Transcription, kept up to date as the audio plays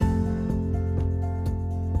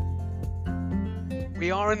we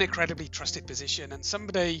are in an incredibly trusted position, and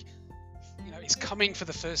somebody, is coming for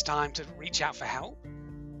the first time to reach out for help.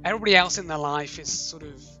 Everybody else in their life is sort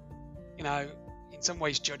of, in some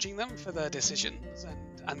ways judging them for their decisions,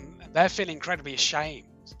 and they're feeling incredibly ashamed.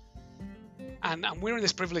 And we're in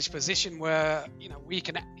this privileged position where, we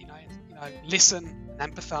can, listen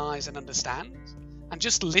and empathize and understand. And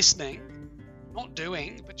just listening, not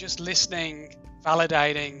doing, but just listening,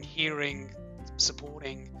 validating, hearing,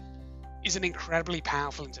 supporting, is an incredibly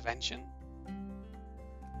powerful intervention.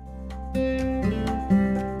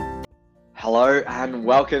 Hello and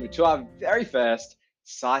welcome to our very first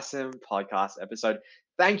SciSim podcast episode.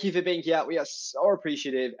 Thank you for being here. We are so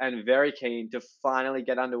appreciative and very keen to finally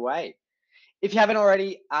get underway. If you haven't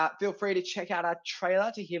already, feel free to check out our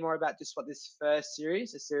trailer to hear more about just what this first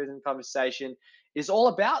series, a series in conversation, is all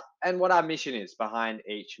about and what our mission is behind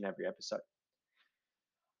each and every episode.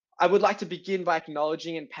 I would like to begin by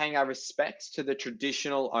acknowledging and paying our respects to the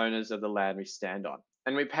traditional owners of the land we stand on,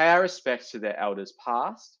 and we pay our respects to their elders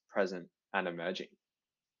past, present, and emerging.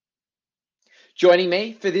 Joining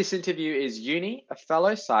me for this interview is Uni, a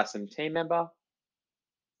fellow SciSim team member.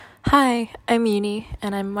 Hi, I'm Uni,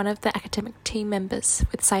 and I'm one of the academic team members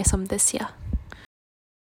with SciSim this year.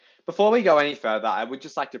 Before we go any further, I would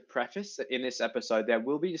just like to preface that in this episode, there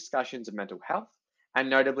will be discussions of mental health and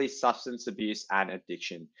notably substance abuse and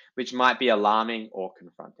addiction, which might be alarming or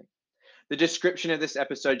confronting. The description of this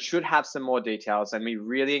episode should have some more details, and we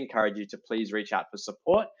really encourage you to please reach out for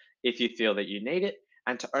support if you feel that you need it,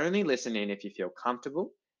 and to only listen in if you feel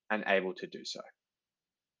comfortable and able to do so.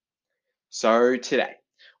 So today,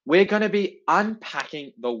 we're going to be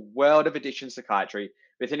unpacking the world of addiction psychiatry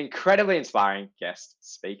with an incredibly inspiring guest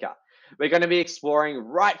speaker. We're going to be exploring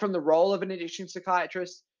right from the role of an addiction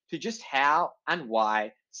psychiatrist to just how and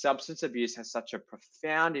why substance abuse has such a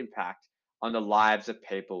profound impact on the lives of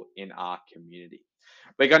people in our community.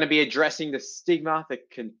 We're going to be addressing the stigma that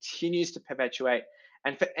continues to perpetuate,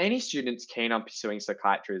 and for any students keen on pursuing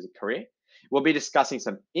psychiatry as a career, we'll be discussing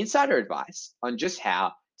some insider advice on just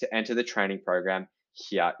how to enter the training program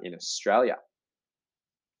here in Australia.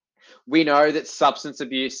 We know that substance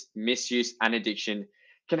abuse, misuse, and addiction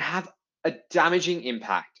can have a damaging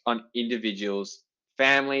impact on individuals,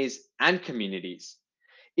 families, and communities.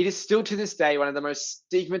 It is still to this day one of the most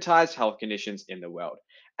stigmatized health conditions in the world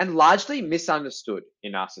and largely misunderstood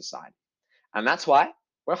in our society. And that's why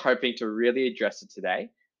we're hoping to really address it today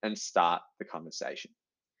and start the conversation.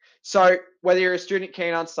 So whether you're a student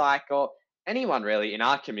keen on psych or anyone really in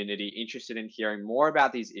our community interested in hearing more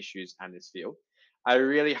about these issues and this field, I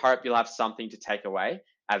really hope you'll have something to take away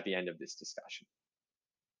at the end of this discussion.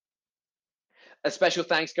 A special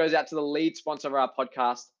thanks goes out to the lead sponsor of our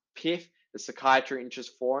podcast, PIF, the Psychiatry Interest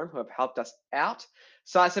Forum, who have helped us out.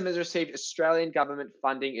 SciSim has received Australian government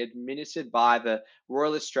funding administered by the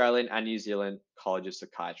Royal Australian and New Zealand College of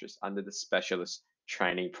Psychiatrists under the Specialist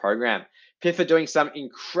Training Program. PIF are doing some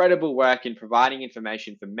incredible work in providing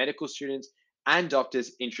information for medical students and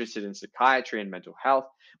doctors interested in psychiatry and mental health,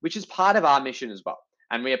 which is part of our mission as well,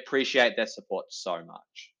 and we appreciate their support so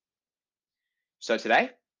much. So today,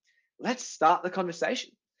 let's start the conversation.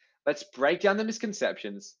 Let's break down the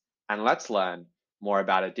misconceptions and let's learn more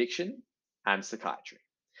about addiction and psychiatry.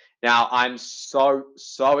 Now, I'm so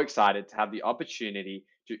excited to have the opportunity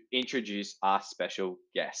to introduce our special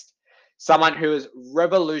guest, someone who is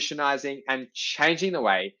revolutionizing and changing the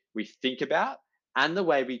way we think about and the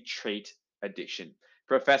way we treat addiction,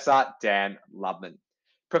 Professor Dan Lubman.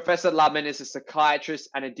 Professor Lubman is a psychiatrist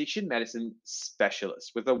and addiction medicine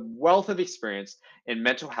specialist with a wealth of experience in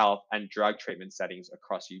mental health and drug treatment settings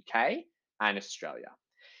across UK and Australia.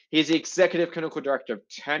 He is the Executive Clinical Director of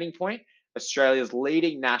Turning Point, Australia's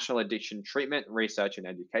leading national addiction treatment, research and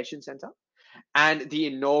education centre, and the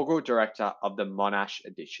inaugural Director of the Monash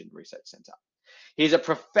Addiction Research Centre. He is a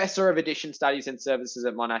Professor of Addiction Studies and Services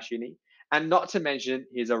at Monash Uni, and not to mention,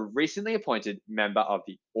 he is a recently appointed member of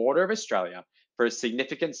the Order of Australia for his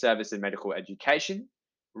significant service in medical education,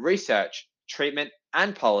 research, treatment,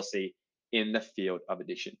 and policy in the field of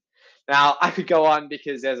addiction. Now, I could go on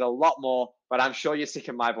because there's a lot more, but I'm sure you're sick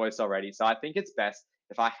of my voice already, so I think it's best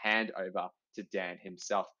if I hand over to Dan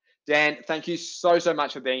himself. Dan, thank you so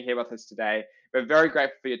much for being here with us today. We're very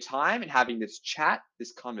grateful for your time and having this chat,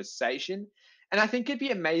 this conversation. And I think it'd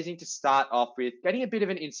be amazing to start off with getting a bit of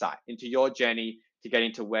an insight into your journey to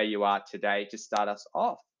getting to where you are today to start us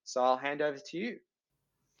off. So I'll hand over to you.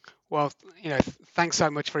 Well, thanks so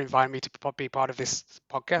much for inviting me to be part of this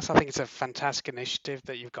podcast. I think it's a fantastic initiative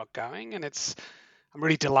that you've got going, and I'm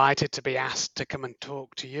really delighted to be asked to come and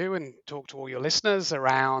talk to you and talk to all your listeners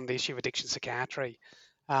around the issue of addiction psychiatry.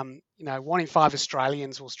 1 in 5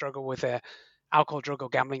 Australians will struggle with alcohol, drug, or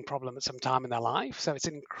gambling problem at some time in their life. So it's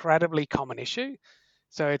an incredibly common issue.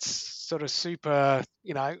 So it's sort of super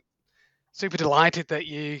delighted that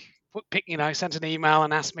you sent an email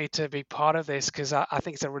and asked me to be part of this, because I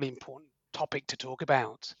think it's a really important topic to talk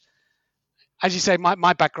about. As you say,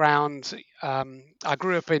 my background, I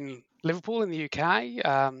grew up in Liverpool in the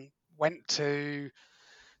UK, went to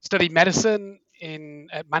study medicine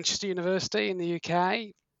at Manchester University in the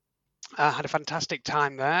UK. Had a fantastic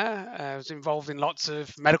time there. I was involved in lots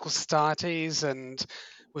of medical societies and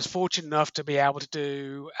was fortunate enough to be able to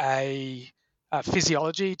do a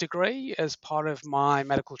physiology degree as part of my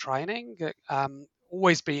medical training.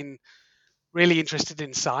 Always been really interested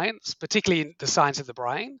in science, particularly in the science of the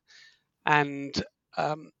brain. And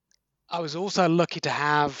I was also lucky to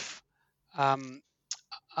have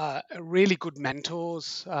really good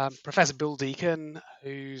mentors. Professor Bill Deacon,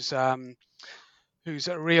 who's a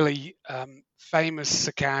really famous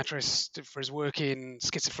psychiatrist for his work in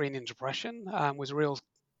schizophrenia and depression, was a real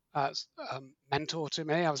mentor to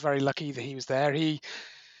me. I was very lucky that he was there. We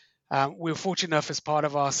were fortunate enough as part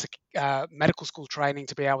of our medical school training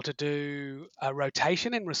to be able to do a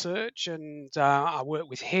rotation in research, and I worked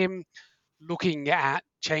with him looking at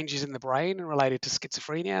changes in the brain related to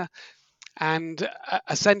schizophrenia. And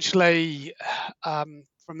essentially,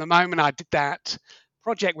 from the moment I did that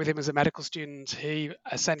project with him as a medical student, he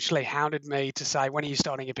essentially hounded me to say, when are you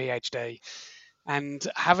starting a PhD? And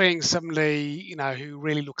having somebody, who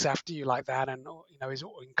really looks after you like that, and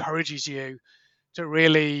encourages you to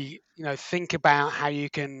really, think about how you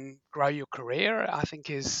can grow your career, I think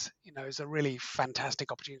is a really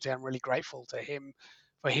fantastic opportunity. I'm really grateful to him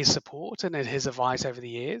for his support and his advice over the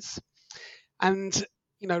years. And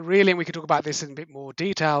really, and we could talk about this in a bit more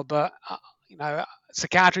detail, but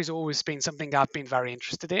psychiatry has always been something I've been very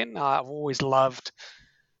interested in. I've always loved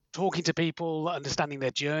talking to people, understanding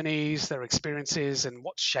their journeys, their experiences, and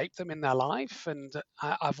what shaped them in their life. And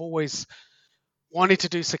I've always wanted to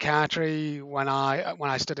do psychiatry when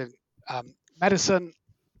I studied medicine.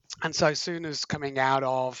 And so as soon as coming out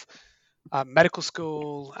of medical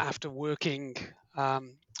school, after working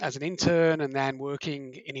as an intern and then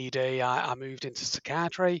working in ED, I moved into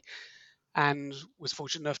psychiatry and was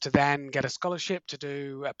fortunate enough to then get a scholarship to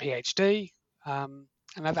do a PhD. And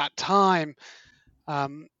at that time,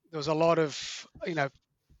 there was a lot of,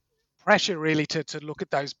 pressure really to look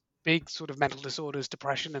at those big sort of mental disorders,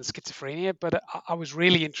 depression and schizophrenia. But I was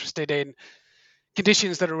really interested in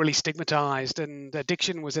conditions that are really stigmatized, and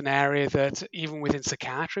addiction was an area that even within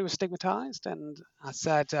psychiatry was stigmatized. And I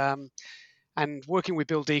said, and working with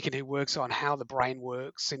Bill Deacon, who works on how the brain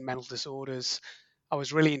works in mental disorders, I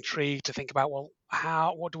was really intrigued to think about,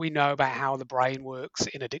 what do we know about how the brain works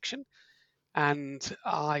in addiction? And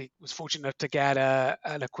I was fortunate enough to get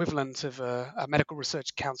an equivalent of a Medical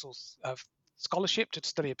Research Council scholarship to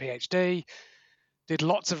study a PhD. Did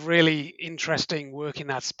lots of really interesting work in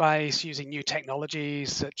that space using new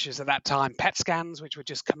technologies, such as at that time PET scans, which were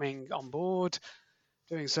just coming on board.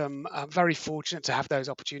 Doing some, very fortunate to have those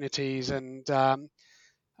opportunities, and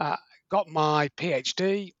got my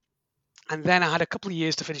PhD. And then I had a couple of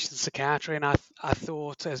years to finish the psychiatry, and I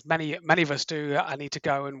thought, as many of us do, I need to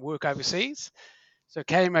go and work overseas. So I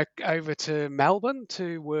came over to Melbourne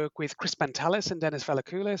to work with Chris Pantelis and Dennis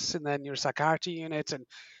Velakoulis in their neuropsychiatry unit, and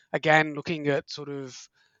again looking at sort of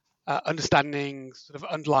understanding sort of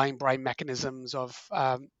underlying brain mechanisms of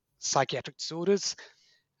psychiatric disorders,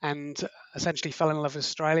 and essentially fell in love with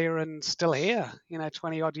Australia and still here,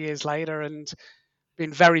 20 odd years later, and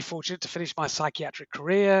been very fortunate to finish my psychiatric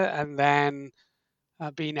career, and then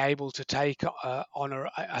being able to take on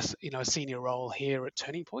a senior role here at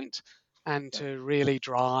Turning Point, and to really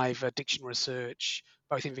drive addiction research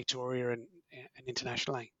both in Victoria and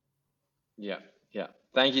internationally. Yeah.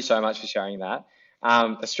 Thank you so much for sharing that.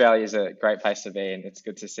 Australia is a great place to be, and it's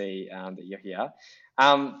good to see that you're here.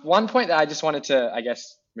 One point that I just wanted to,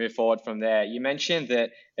 move forward from there. You mentioned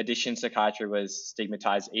that addiction psychiatry was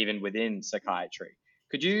stigmatized even within psychiatry.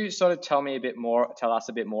 Could you sort of tell us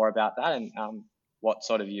a bit more about that, and what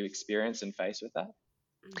sort of you experienced and faced with that?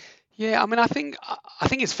 Yeah, I think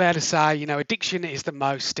it's fair to say, addiction is the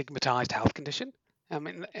most stigmatized health condition.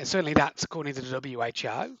 Certainly that's according to the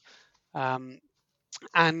WHO.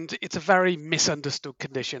 And it's a very misunderstood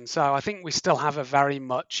condition. So I think we still have a very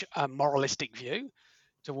much moralistic view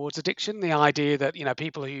towards addiction. The idea that,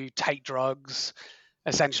 people who take drugs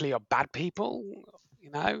essentially are bad people,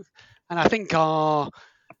 and I think our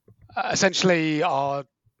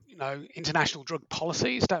international drug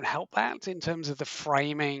policies don't help that in terms of the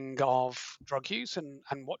framing of drug use and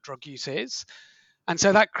what drug use is. And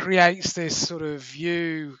so that creates this sort of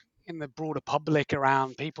view, in the broader public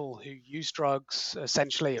around people who use drugs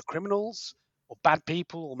essentially are criminals or bad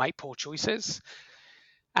people or make poor choices.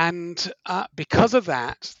 And because of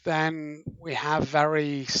that, then we have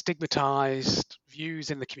very stigmatized views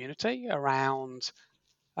in the community around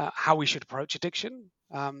how we should approach addiction.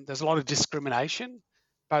 There's a lot of discrimination,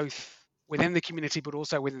 both within the community but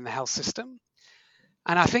also within the health system.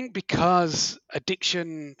 And I think because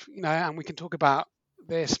addiction, and we can talk about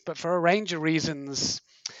this, but for a range of reasons,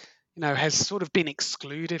 has sort of been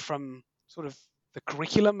excluded from sort of the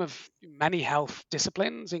curriculum of many health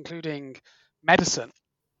disciplines, including medicine.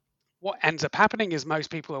 What ends up happening is most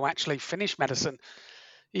people who actually finish medicine,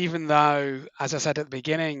 even though, as I said at the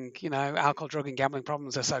beginning, alcohol, drug, and gambling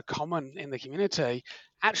problems are so common in the community,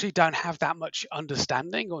 actually don't have that much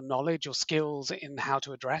understanding or knowledge or skills in how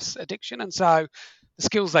to address addiction. And so the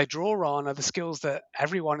skills they draw on are the skills that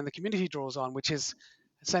everyone in the community draws on, which is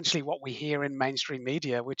essentially what we hear in mainstream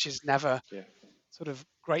media, which is never sort of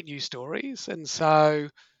great news stories. And so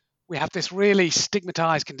we have this really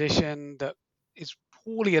stigmatized condition that is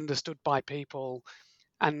poorly understood by people.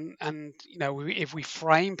 And if we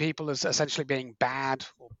frame people as essentially being bad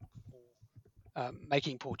or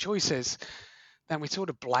making poor choices, then we sort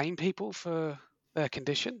of blame people for their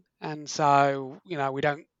condition. And so, we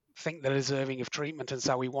don't think they're deserving of treatment. And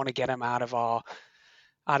so we want to get them out of our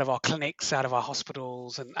clinics, out of our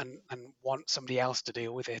hospitals, and want somebody else to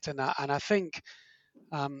deal with it. And I think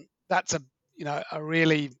that's a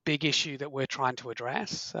really big issue that we're trying to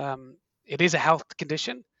address. It is a health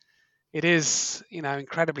condition. It is,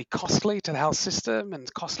 incredibly costly to the health system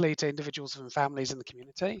and costly to individuals and families in the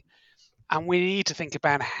community. And we need to think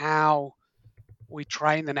about how we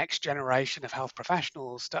train the next generation of health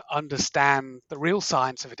professionals to understand the real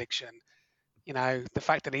science of addiction. The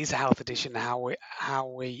fact that it is a health addiction, how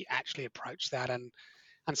we actually approach that. And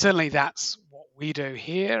certainly that's what we do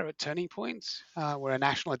here at Turning Point. We're a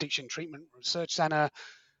national addiction treatment research center.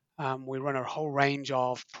 We run a whole range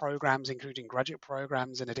of programs, including graduate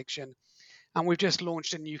programs in addiction. And we've just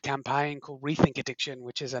launched a new campaign called Rethink Addiction,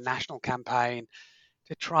 which is a national campaign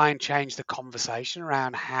to try and change the conversation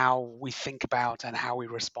around how we think about and how we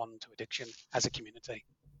respond to addiction as a community.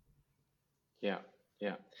 Yeah.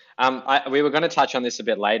 We were going to touch on this a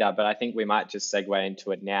bit later, but I think we might just segue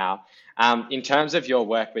into it now. In terms of your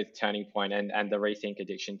work with Turning Point and the Rethink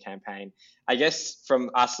Addiction campaign, I guess from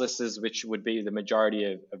us listeners, which would be the majority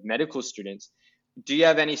of medical students, do you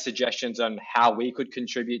have any suggestions on how we could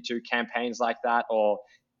contribute to campaigns like that, or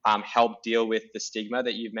help deal with the stigma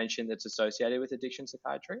that you've mentioned that's associated with addiction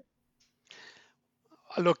psychiatry?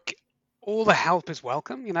 Look, all the help is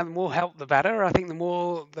welcome. The more help, the better. I think the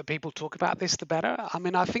more that people talk about this, the better. I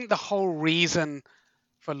mean, I think the whole reason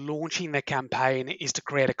for launching the campaign is to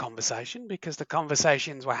create a conversation, because the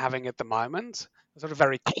conversations we're having at the moment are sort of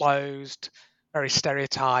very closed, very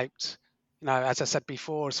stereotyped. As I said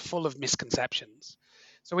before, is full of misconceptions.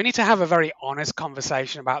 So we need to have a very honest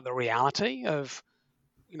conversation about the reality of,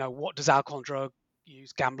 what does alcohol and drug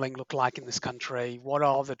use, gambling look like in this country? What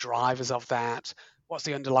are the drivers of that? What's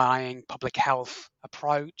the underlying public health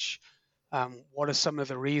approach? What are some of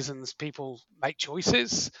the reasons people make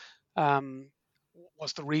choices?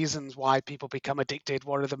 What's the reasons why people become addicted?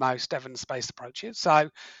 What are the most evidence-based approaches? So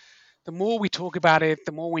the more we talk about it,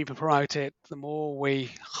 the more we promote it, the more we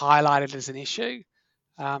highlight it as an issue,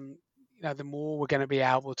 the more we're going to be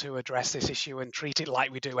able to address this issue and treat it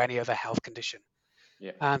like we do any other health condition.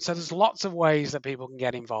 Yeah. And so there's lots of ways that people can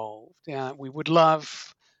get involved. We would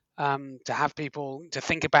love to have people to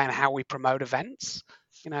think about how we promote events,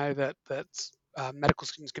 that medical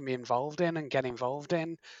students can be involved in and get involved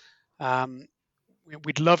in.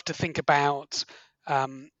 We'd love to think about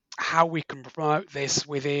how we can promote this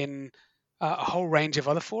within a whole range of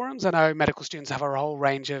other forums. I know medical students have a whole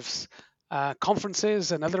range of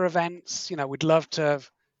conferences and other events. We'd love to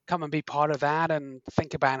come and be part of that and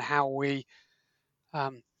think about how we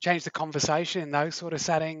change the conversation in those sort of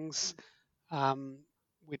settings.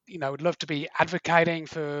 We'd love to be advocating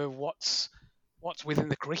for what's within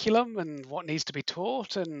the curriculum and what needs to be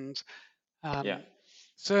taught, and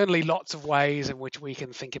certainly lots of ways in which we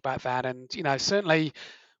can think about that. And certainly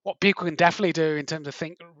what people can definitely do in terms of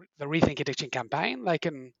the Rethink Addiction campaign, they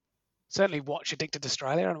can certainly watch Addicted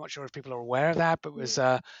Australia. I'm not sure if people are aware of that, but it was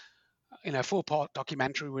a full-part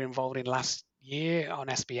documentary we were involved in last year on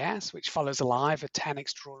SBS, which follows the life of 10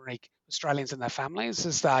 extraordinary Australians and their families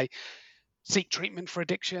as they seek treatment for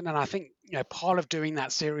addiction. And I think part of doing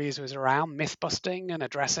that series was around myth busting and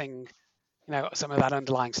addressing some of that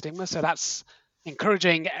underlying stigma. So that's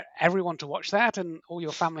encouraging everyone to watch that, and all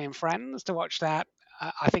your family and friends to watch that.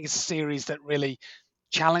 I think it's a series that really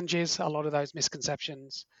challenges a lot of those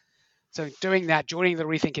misconceptions. So doing that, joining the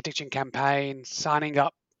Rethink Addiction campaign, signing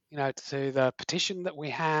up, to the petition that we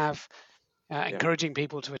have, encouraging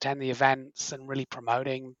people to attend the events and really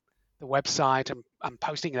promoting the website and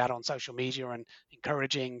posting that on social media and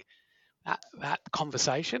encouraging that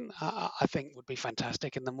conversation, I think would be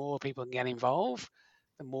fantastic. And the more people can get involved,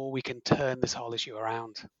 the more we can turn this whole issue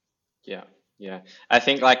around. Yeah, yeah. I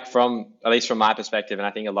think like at least from my perspective, and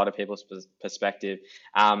I think a lot of people's perspective,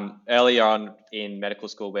 earlier on in medical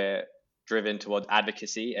school, we're driven towards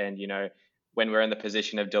advocacy, and when we're in the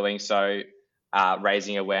position of doing so,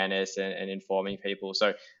 raising awareness and informing people.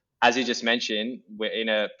 So as you just mentioned, we're in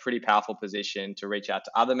a pretty powerful position to reach out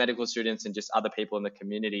to other medical students and just other people in the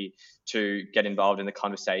community to get involved in the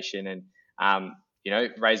conversation and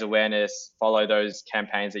raise awareness, follow those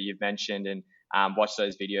campaigns that you've mentioned, and watch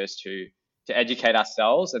those videos to educate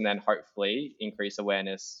ourselves, and then hopefully increase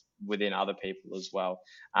awareness within other people as well.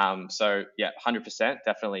 So yeah, 100%,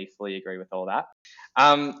 definitely fully agree with all that.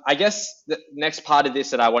 I guess the next part of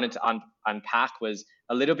this that I wanted to unpack was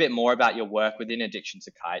a little bit more about your work within addiction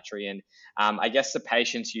psychiatry, and I guess the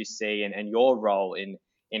patients you see and your role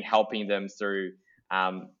in helping them through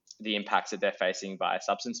the impacts that they're facing by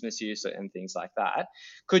substance misuse and things like that.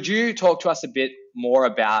 Could you talk to us a bit more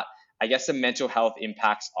about, I guess, the mental health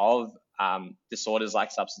impacts of disorders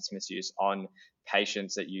like substance misuse on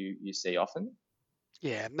patients that you see often?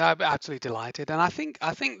 Yeah, no, absolutely delighted. And I think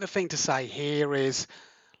the thing to say here is,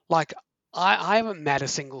 like, I haven't met a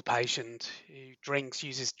single patient who drinks,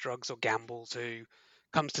 uses drugs, or gambles who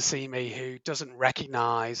comes to see me who doesn't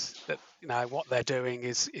recognize that what they're doing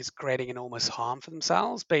is creating enormous harm for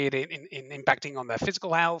themselves, be it in impacting on their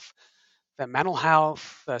physical health, their mental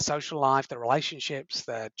health, their social life, their relationships,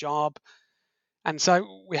 their job. And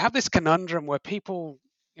so we have this conundrum where people,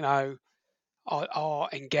 are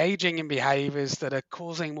engaging in behaviors that are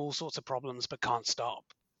causing all sorts of problems but can't stop.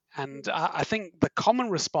 And I think the common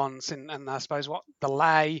response, and I suppose what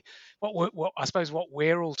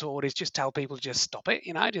we're all taught is just tell people to just stop it.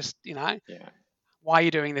 Yeah. Why are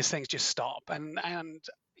you doing these things? Just stop. And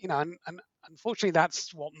unfortunately,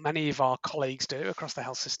 that's what many of our colleagues do across the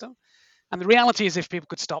health system. And the reality is, if people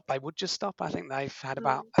could stop, they would just stop. I think they've had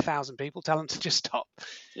about 1,000 people tell them to just stop.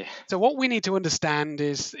 Yeah. So what we need to understand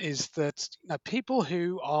is that people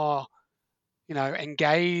who are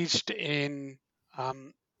engaged in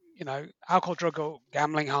alcohol, drug, or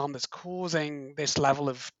gambling harm that's causing this level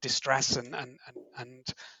of distress and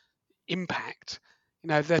impact,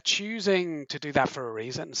 they're choosing to do that for a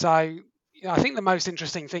reason. So I think the most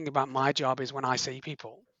interesting thing about my job is when I see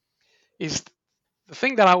people is the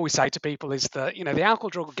thing that I always say to people is that, the alcohol,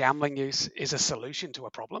 drug, or gambling use is a solution to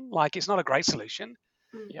a problem. Like, it's not a great solution.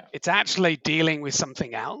 Yeah. It's actually dealing with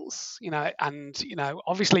something else, and,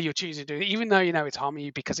 obviously you're choosing to do it, even though, it's harming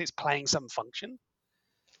you, because it's playing some function.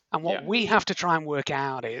 And what we have to try and work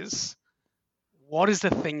out is, what is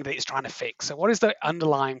the thing that it's trying to fix? So what is the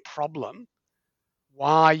underlying problem?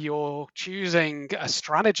 Why you're choosing a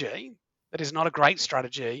strategy that is not a great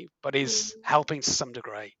strategy, but is helping to some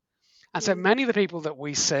degree. And so many of the people that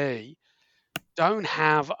we see don't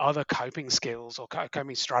have other coping skills or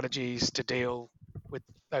coping strategies to deal with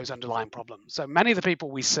those underlying problems. So many of the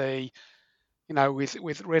people we see,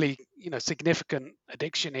 with really, significant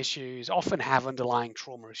addiction issues often have underlying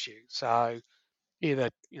trauma issues. So either,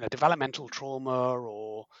 developmental trauma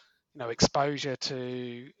or, exposure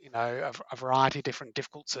to, a variety of different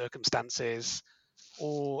difficult circumstances,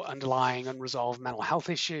 or underlying unresolved mental health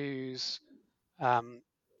issues.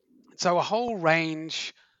 So a whole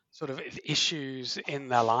range sort of issues in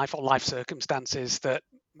their life or life circumstances that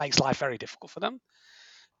makes life very difficult for them.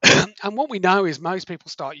 And what we know is most people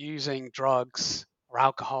start using drugs or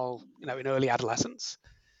alcohol, in early adolescence.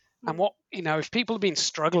 And what, if people have been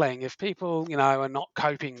struggling, if people, are not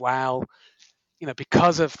coping well,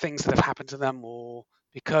 because of things that have happened to them or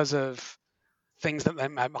because of things that they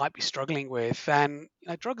might be struggling with, then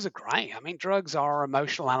drugs are great. I mean, drugs are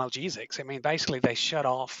emotional analgesics. I mean, basically they shut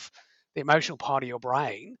off the emotional part of your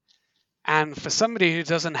brain. And for somebody who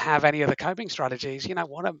doesn't have any other coping strategies,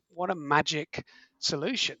 what a magic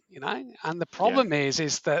solution, And the problem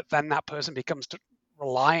is that then that person becomes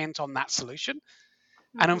reliant on that solution.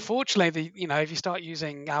 And unfortunately, if you start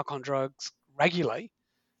using alcohol and drugs regularly,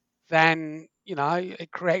 then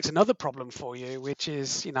it creates another problem for you, which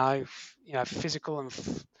is physical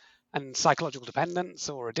and psychological dependence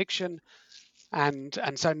or addiction. And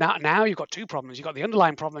so now you've got two problems. You've got the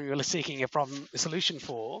underlying problem you're seeking a solution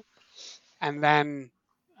for, and then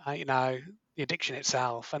the addiction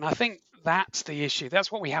itself. And I think that's the issue.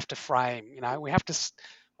 That's what we have to frame. We have to,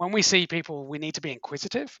 when we see people, we need to be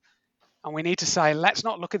inquisitive. And we need to say, let's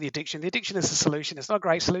not look at the addiction. The addiction is a solution. It's not a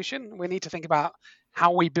great solution. We need to think about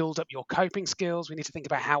how we build up your coping skills. We need to think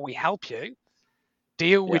about how we help you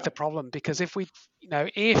deal with Yeah. the problem. Because if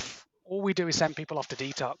all we do is send people off to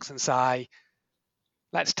detox and say,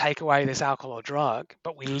 let's take away this alcohol or drug,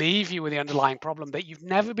 but we leave you with the underlying problem that you've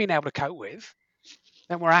never been able to cope with,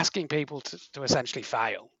 then we're asking people to essentially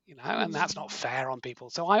fail, and that's not fair on people.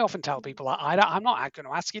 So I often tell people, I'm not going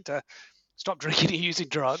to ask you to stop drinking and using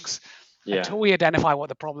drugs until we identify what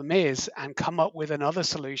the problem is and come up with another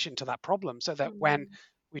solution to that problem, so that when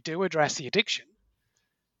we do address the addiction,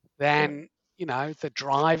 then the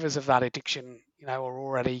drivers of that addiction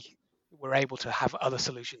we're able to have other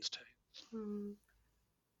solutions to.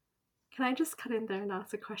 Can I just cut in there and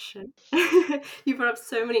ask a question? You brought up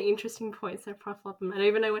so many interesting points there, Prof. Loppem. I don't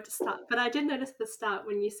even know where to start, but I did notice at the start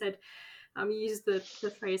when you said you used the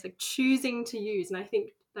phrase like choosing to use, and I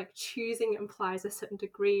think like choosing implies a certain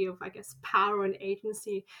degree of, I guess, power and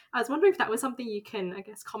agency. I was wondering if that was something you can, I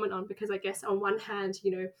guess, comment on, because I guess on one hand,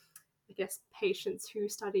 I guess patients who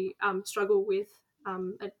struggle with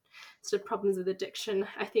sort of problems with addiction,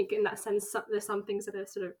 I think in that sense there's some things that are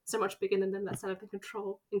sort of so much bigger than them that's out of their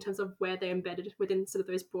control in terms of where they're embedded within sort of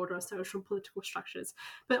those broader social and political structures.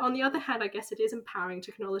 But on the other hand, I guess it is empowering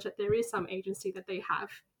to acknowledge that there is some agency that they have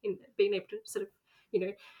in being able to sort of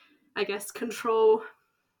I guess control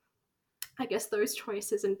those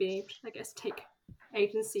choices and being able to, I guess, take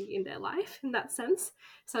agency in their life in that sense.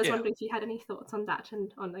 So I was wondering if you had any thoughts on that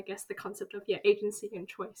and on, I guess, the concept of agency and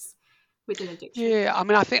choice within addiction. Yeah, I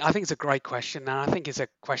mean, I think it's a great question, and I think it's a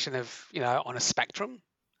question of on a spectrum.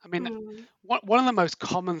 I mean, one of the most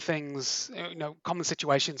common things, common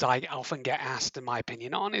situations I often get asked, in my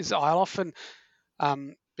opinion, on is I'll often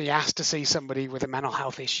be asked to see somebody with a mental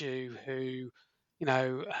health issue who,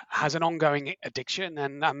 has an ongoing addiction,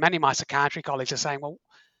 and many of my psychiatry colleagues are saying, well,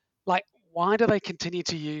 like, why do they continue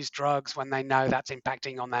to use drugs when they know that's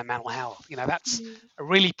impacting on their mental health? That's a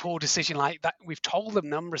really poor decision. Like that, we've told them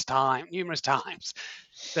numerous times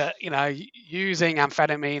that using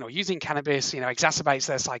amphetamine or using cannabis, exacerbates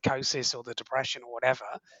their psychosis or the depression or whatever.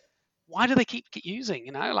 Why do they keep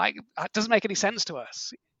using? Like it doesn't make any sense to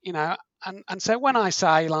us. And so when I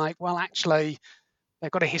say like, well, actually,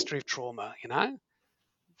 they've got a history of trauma.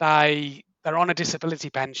 They're on a disability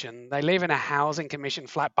pension. They live in a housing commission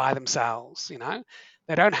flat by themselves.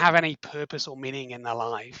 They don't have any purpose or meaning in their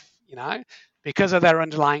life. Because of their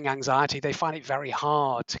underlying anxiety, they find it very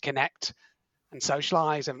hard to connect and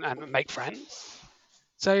socialize and make friends.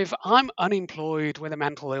 So if I'm unemployed with a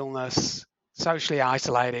mental illness, socially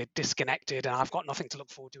isolated, disconnected, and I've got nothing to look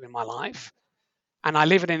forward to in my life, and I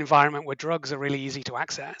live in an environment where drugs are really easy to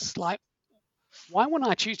access, like, why wouldn't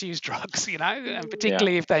I choose to use drugs, and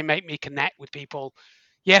particularly if they make me connect with people?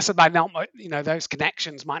 Yes, it might not, those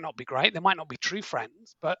connections might not be great. They might not be true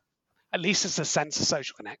friends, but at least it's a sense of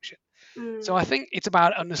social connection. So I think it's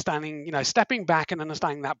about understanding, stepping back and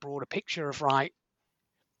understanding that broader picture of, right,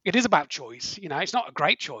 it is about choice. It's not a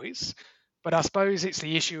great choice, but I suppose it's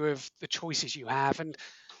the issue of the choices you have.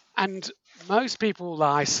 And most people that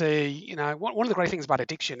I see, one of the great things about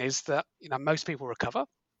addiction is that, most people recover.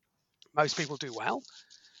 Most people do well,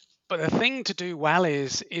 but the thing to do well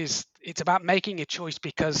is it's about making a choice,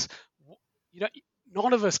 because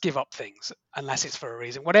none of us give up things unless it's for a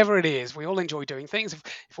reason. Whatever it is, we all enjoy doing things.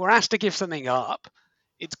 If we're asked to give something up,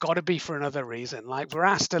 it's got to be for another reason. Like if we're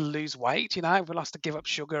asked to lose weight, if we're asked to give up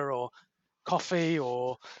sugar or coffee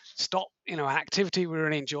or stop, an activity we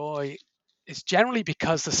really enjoy, it's generally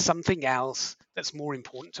because there's something else that's more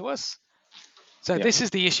important to us. So this is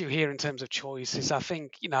the issue here in terms of choices. I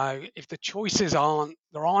think, if the choices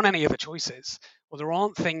there aren't any other choices, or there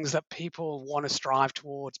aren't things that people want to strive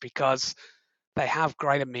towards because they have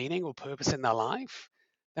greater meaning or purpose in their life,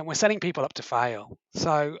 then we're setting people up to fail.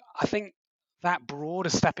 So I think that broader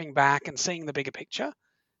stepping back and seeing the bigger picture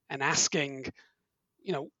and asking,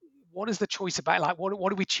 what is the choice about? Like, what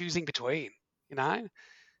are we choosing between, And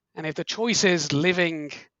if the choice is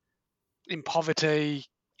living in poverty,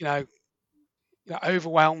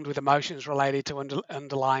 overwhelmed with emotions related to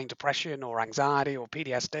underlying depression or anxiety or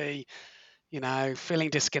PTSD, feeling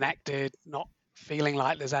disconnected, not feeling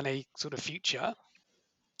like there's any sort of future,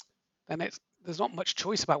 then there's not much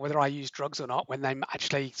choice about whether I use drugs or not, when they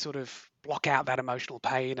actually sort of block out that emotional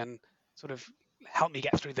pain and sort of help me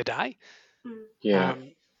get through the day.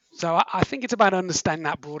 So I think it's about understanding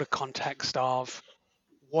that broader context of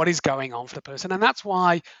what is going on for the person. And that's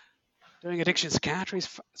why doing addiction psychiatry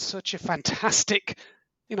is such a fantastic,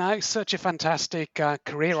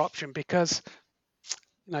 career option, because,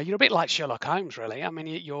 you're a bit like Sherlock Holmes, really. I mean,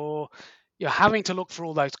 you're you're having to look for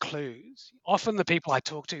all those clues. Often the people I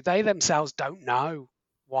talk to, they themselves don't know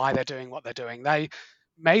why they're doing what they're doing. They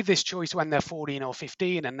made this choice when they're 14 or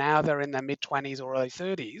 15, and now they're in their mid 20s or early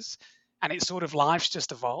 30s, and it's sort of life's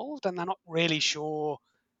just evolved, and they're not really sure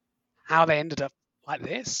how they ended up like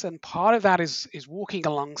this. And part of that is walking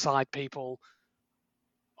alongside people,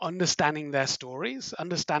 understanding their stories,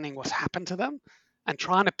 understanding what's happened to them, and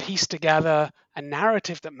trying to piece together a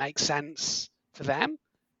narrative that makes sense for them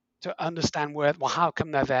to understand how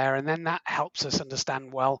come they're there, and then that helps us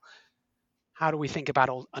understand, well, how do we think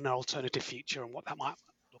about an alternative future and what that might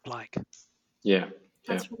look like. Yeah.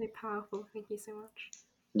 That's really powerful. Thank you so much.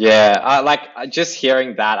 Yeah, just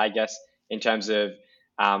hearing that, I guess, in terms of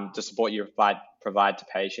the support you provide to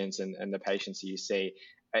patients and the patients that you see,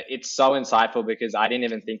 it's so insightful because I didn't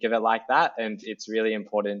even think of it like that. And it's really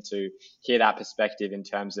important to hear that perspective in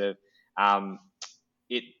terms of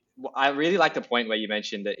it. I really like the point where you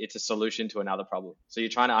mentioned that it's a solution to another problem. So you're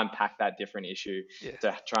trying to unpack that different issue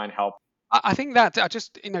to try and help. I think that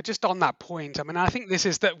just on that point, I mean, I think this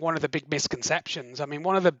is one of the big misconceptions. I mean,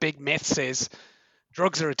 one of the big myths is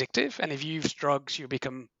drugs are addictive, and if you use drugs, you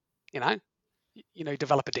become,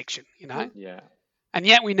 develop addiction, Yeah. And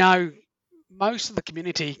yet we know most of the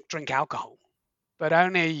community drink alcohol, but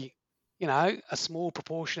only, a small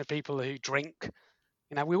proportion of people who drink,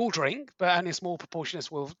 we all drink, but only a small proportion of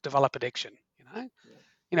us will develop addiction,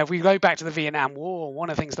 if we go back to the Vietnam War, one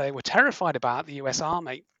of the things they were terrified about, the US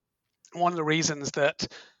Army, one of the reasons that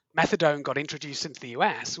methadone got introduced into the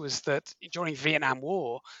US was that during the Vietnam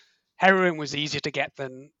War, heroin was easier to get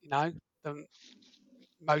than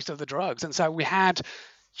most of the drugs. And so we had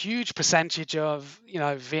huge percentage of,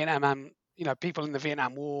 Vietnam, people in the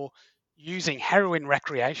Vietnam War using heroin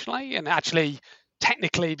recreationally and actually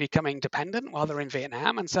technically becoming dependent while they're in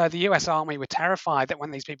Vietnam. And so the US Army were terrified that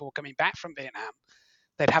when these people were coming back from Vietnam,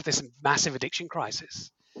 they'd have this massive addiction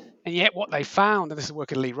crisis. And yet what they found, and this is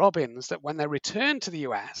work of Lee Robbins, that when they returned to the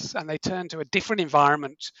US and they turned to a different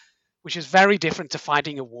environment, which is very different to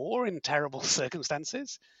fighting a war in terrible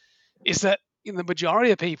circumstances, is that the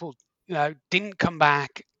majority of people, didn't come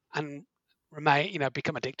back and remain,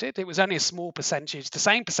 become addicted. It was only a small percentage, the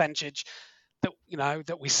same percentage that,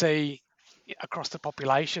 that we see across the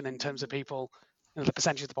population in terms of people, the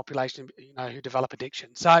percentage of the population, who develop addiction.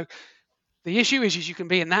 So the issue is you can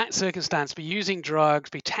be in that circumstance, be using drugs,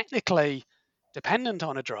 be technically dependent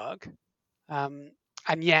on a drug, and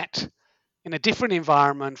yet in a different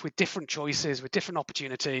environment with different choices, with different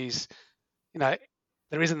opportunities,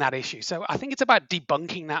 there isn't that issue. So I think it's about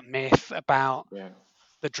debunking that myth about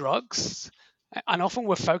the drugs. And often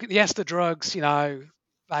we're focused, yes, the drugs,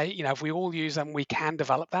 if we all use them, we can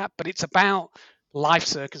develop that, but it's about life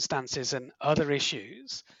circumstances and other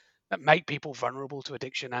issues that make people vulnerable to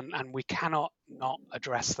addiction, and we cannot not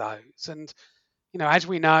address those. And, as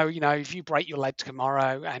we know, if you break your leg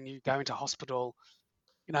tomorrow and you go into hospital,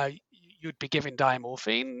 you'd be given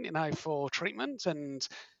diamorphine, for treatment, and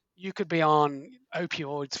you could be on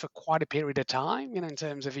opioids for quite a period of time, in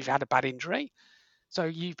terms of if you've had a bad injury. So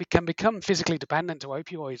you can become physically dependent to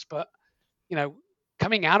opioids, but,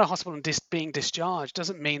 coming out of hospital and being discharged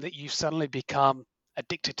doesn't mean that you suddenly become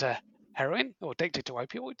addicted to heroin or addicted to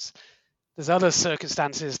opioids. There's other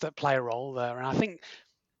circumstances that play a role there. And I think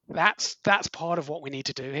that's part of what we need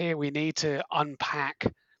to do here. We need to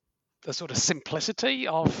unpack the sort of simplicity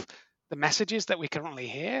of the messages that we currently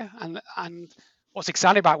hear. And what's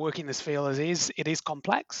exciting about working in this field is it is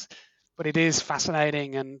complex, but it is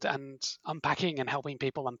fascinating and unpacking and helping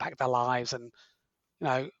people unpack their lives and,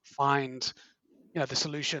 find, the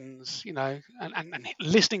solutions, and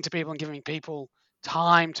listening to people and giving people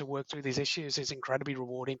time to work through these issues is incredibly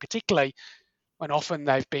rewarding, particularly when often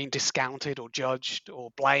they've been discounted or judged or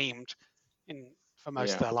blamed for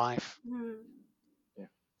most of their life. Yeah.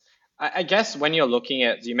 I guess when you're looking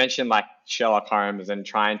at, you mentioned like Sherlock Holmes and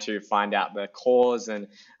trying to find out the cause and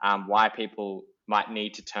why people might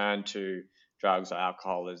need to turn to drugs or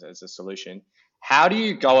alcohol as a solution. How do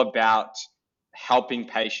you go about helping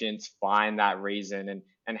patients find that reason,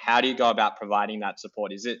 and how do you go about providing that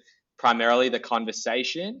support? Is it primarily the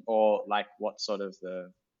conversation, or like what sort of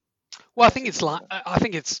the? Well, I think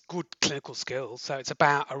it's good clinical skills. So it's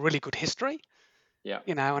about a really good history. Yeah.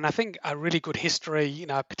 And I think a really good history,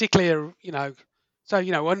 particularly,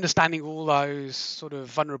 understanding all those sort of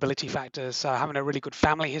vulnerability factors. So having a really good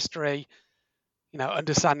family history,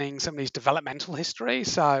 understanding somebody's developmental history.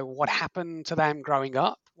 So what happened to them growing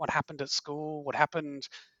up, what happened at school, what happened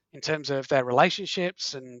in terms of their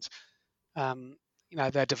relationships and,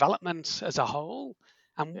 their development as a whole,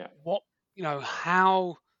 and what,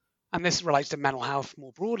 how and this relates to mental health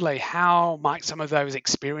more broadly, how might some of those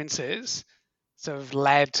experiences sort of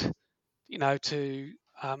led, to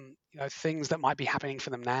things that might be happening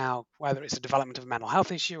for them now, whether it's a development of a mental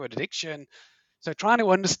health issue or addiction. So trying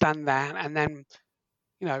to understand that, and then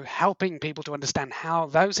helping people to understand how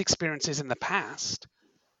those experiences in the past,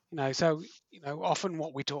 often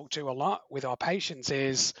what we talk to a lot with our patients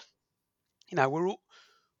is, we're all,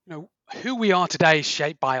 who we are today is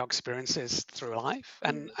shaped by our experiences through life,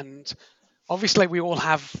 and obviously we all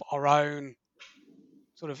have our own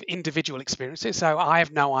sort of individual experiences. So I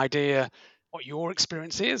have no idea what your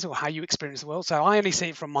experience is or how you experience the world. So I only see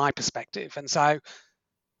it from my perspective. And so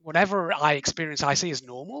whatever I experience, I see as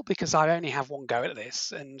normal because I only have one go at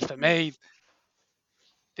this. And for me,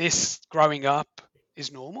 this growing up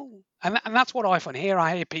is normal. And that's what I find here.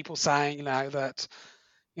 I hear people saying, that,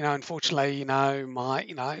 unfortunately,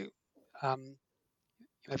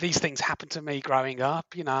 these things happened to me growing up.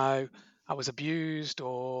 I was abused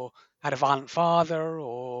or had a violent father,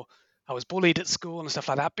 or I was bullied at school and stuff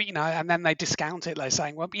like that. But and then they discount it. They're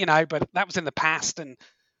saying, well, but that was in the past, and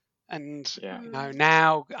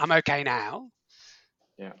now I'm okay now.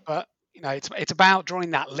 Yeah. But it's about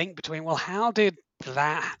drawing that link between, well, how did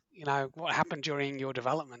that, what happened during your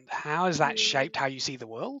development? How has that shaped how you see the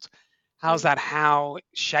world? How's that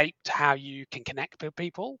shaped how you can connect with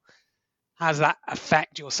people? How does that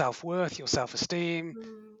affect your self-worth, your self-esteem?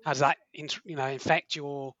 How does that, affect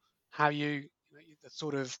how you, the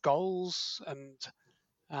sort of goals and,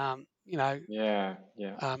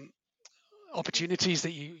 opportunities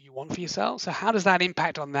that you want for yourself? So how does that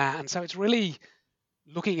impact on that? And so it's really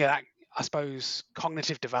looking at, I suppose,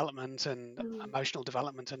 cognitive development and emotional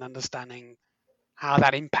development and understanding how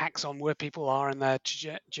that impacts on where people are in their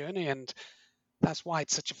journey. And that's why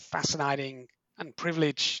it's such a fascinating and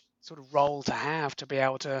privileged sort of role to have, to be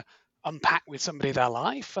able to unpack with somebody their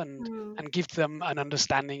life and give them an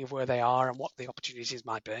understanding of where they are and what the opportunities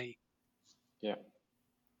might be. Yeah.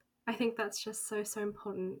 I think that's just so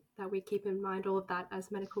important that we keep in mind all of that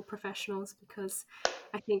as medical professionals, because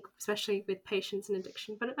I think, especially with patients and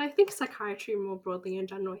addiction, but I think psychiatry more broadly in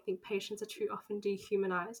general, I think patients are too often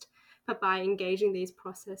dehumanized. But by engaging these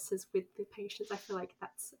processes with the patients, I feel like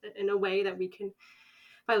that's in a way that we can,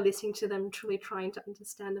 by listening to them, truly trying to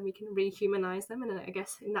understand them, we can rehumanize them. And I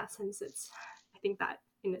guess in that sense, I think that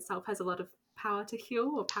in itself has a lot of power to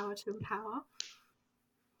heal or power to empower.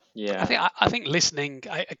 Yeah. I think listening,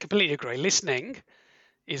 I completely agree. Listening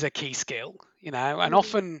is a key skill, and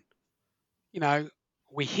often,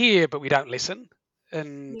 we hear, but we don't listen.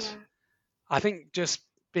 And I think just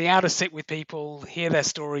being able to sit with people, hear their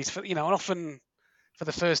stories, and often for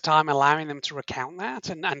the first time, allowing them to recount that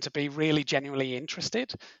and to be really genuinely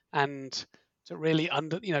interested and to really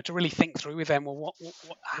to really think through with them, well,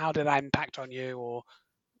 how did that impact on you, or,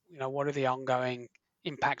 what are the ongoing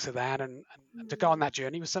impacts of that, and to go on that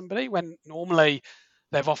journey with somebody when normally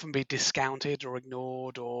they've often been discounted or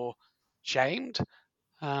ignored or shamed.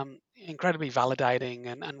 Incredibly validating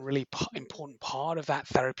and really important part of that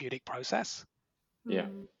therapeutic process. Yeah.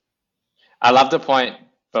 I love the point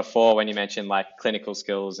before when you mentioned like clinical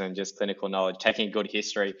skills and just clinical knowledge, taking good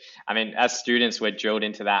history. I mean, as students, we're drilled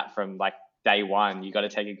into that from like day one. You got to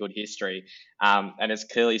take a good history. And it's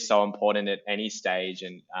clearly so important at any stage,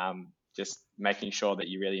 and just making sure that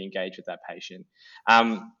you really engage with that patient.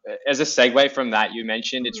 As a segue from that, you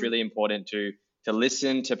mentioned it's really important to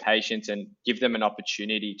listen to patients and give them an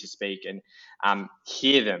opportunity to speak and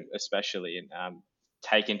hear them, especially, and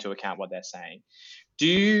take into account what they're saying.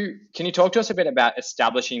 Can you talk to us a bit about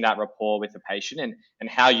establishing that rapport with the patient and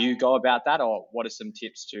how you go about that, or what are some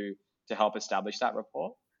tips to help establish that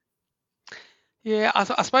rapport? Yeah,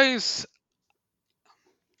 I suppose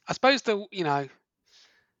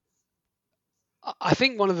I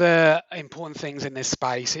think one of the important things in this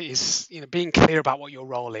space is, being clear about what your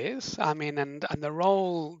role is. I mean, and the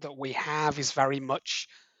role that we have is very much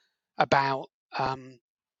about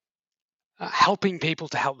helping people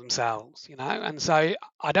to help themselves, and so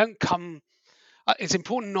I don't come. It's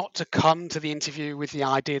important not to come to the interview with the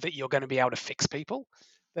idea that you're going to be able to fix people,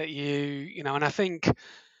 that and I think,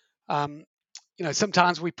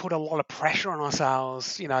 sometimes we put a lot of pressure on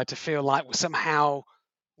ourselves, to feel like somehow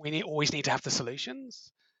we always need to have the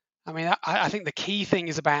solutions. I mean, I think the key thing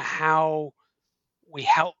is about how we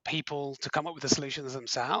help people to come up with the solutions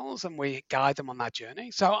themselves, and we guide them on that journey.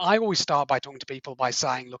 So I always start by talking to people by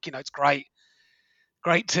saying, look, it's great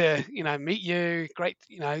to, meet you. Great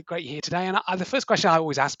you're here today. And the first question I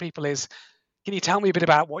always ask people is, can you tell me a bit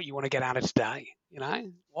about what you want to get out of today?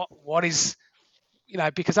 What is,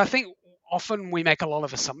 because I think often we make a lot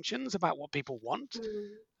of assumptions about what people want.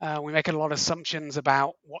 Mm. We make a lot of assumptions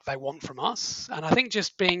about what they want from us. And I think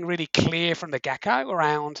just being really clear from the get-go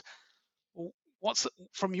around what's,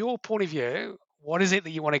 from your point of view, what is it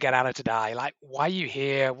that you want to get out of today? Like, why are you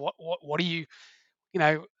here? What are you,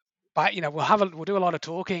 we'll do a lot of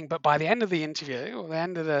talking, but by the end of the interview or the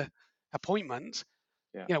end of the appointment,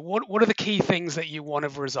 Yeah. what are the key things that you want to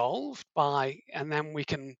have resolved by, and then we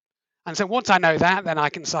can, and so once I know that, then I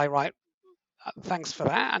can say, right, thanks for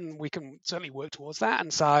that, and we can certainly work towards that.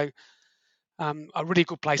 And so a really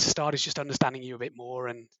good place to start is just understanding you a bit more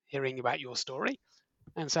and hearing about your story.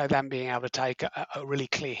 And so then being able to take a really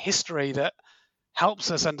clear history that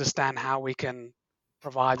helps us understand how we can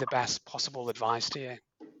provide the best possible advice to you.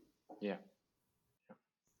 Yeah.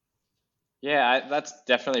 Yeah, that's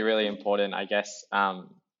definitely really important, I guess.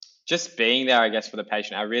 Just being there, I guess, for the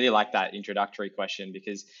patient. I really like that introductory question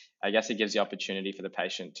because I guess it gives the opportunity for the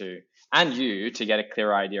patient to, and you, to get a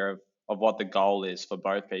clear idea of what the goal is for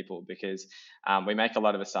both people, because we make a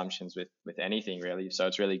lot of assumptions with anything really. So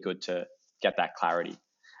it's really good to get that clarity.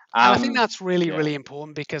 And I think that's really, yeah. really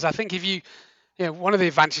important, because I think if one of the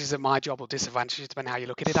advantages of my job, or disadvantages, depending on how you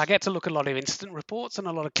look at it, I get to look at a lot of incident reports and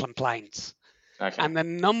a lot of complaints. Okay. And the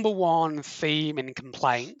number one theme in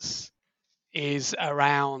complaints is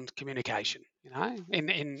around communication,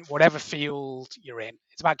 in whatever field you're in.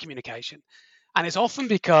 It's about communication. And it's often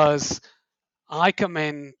because I come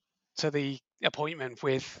in to the appointment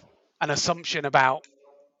with an assumption about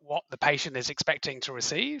what the patient is expecting to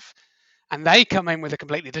receive, and they come in with a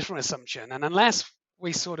completely different assumption. And unless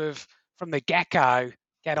we sort of, from the get-go,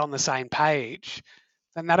 get on the same page,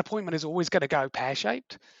 then that appointment is always going to go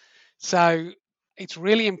pear-shaped. So it's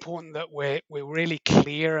really important that we're really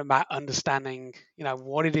clear about understanding,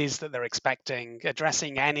 what it is that they're expecting,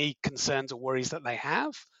 addressing any concerns or worries that they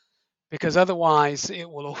have, because otherwise it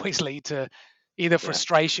will always lead to either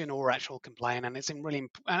frustration or actual complaint. And it's really,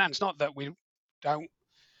 and it's not that we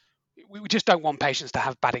just don't want patients to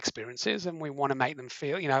have bad experiences, and we want to make them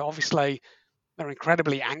feel, obviously they're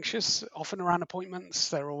incredibly anxious often around appointments.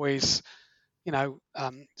 They're always,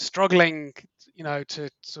 struggling, to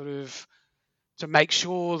sort of, to make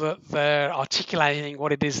sure that they're articulating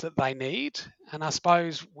what it is that they need. And I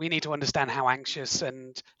suppose we need to understand how anxious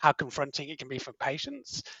and how confronting it can be for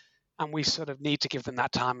patients. And we sort of need to give them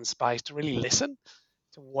that time and space to really listen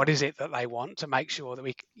to what is it that they want, to make sure that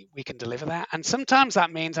we can deliver that. And sometimes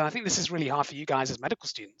that means, and I think this is really hard for you guys as medical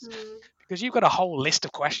students, because you've got a whole list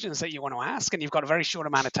of questions that you want to ask, and you've got a very short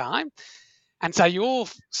amount of time. And so you're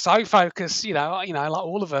so focused, like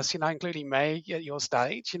all of us, including me at your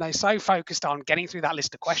stage, so focused on getting through that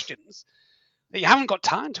list of questions that you haven't got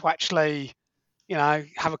time to actually,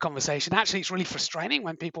 have a conversation. Actually, it's really frustrating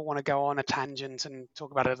when people want to go on a tangent and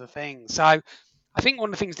talk about other things. So I think one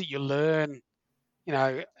of the things that you learn,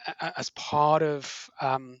 as part of,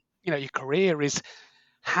 your career is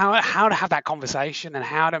how to have that conversation and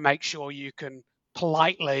how to make sure you can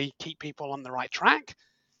politely keep people on the right track,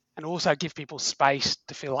 and also give people space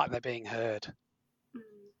to feel like they're being heard.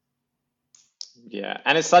 Yeah,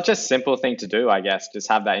 and it's such a simple thing to do, I guess, just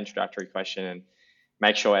have that introductory question and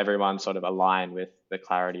make sure everyone's sort of aligned with the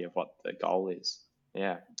clarity of what the goal is.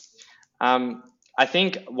 Yeah. I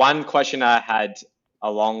think one question I had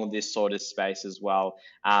along this sort of space as well,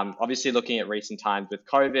 obviously looking at recent times with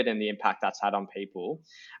COVID and the impact that's had on people,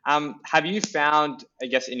 have you found, I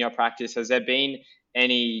guess, in your practice, has there been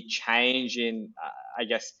any change in, I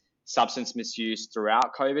guess, substance misuse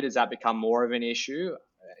throughout COVID? Has that become more of an issue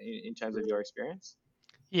in terms of your experience?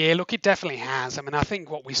 Yeah, look, it definitely has. I mean, I think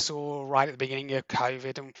what we saw right at the beginning of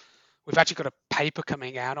COVID, and we've actually got a paper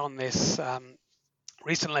coming out on this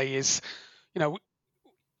recently, is,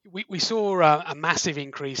 we saw a massive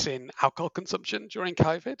increase in alcohol consumption during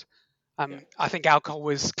COVID. I think alcohol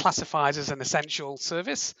was classified as an essential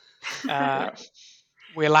service.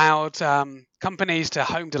 We allowed companies to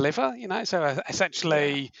home deliver, so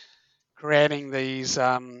essentially creating these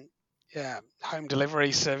home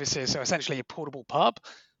delivery services. So essentially a portable pub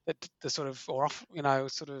that the sort of, or off,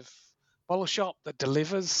 sort of bottle shop that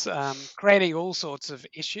delivers, creating all sorts of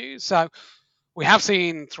issues. So we have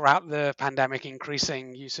seen throughout the pandemic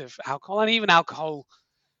increasing use of alcohol, and even alcohol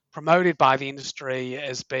promoted by the industry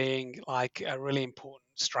as being like a really important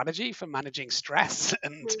strategy for managing stress.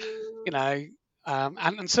 And,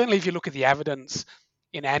 and certainly if you look at the evidence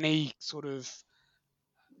in any sort of,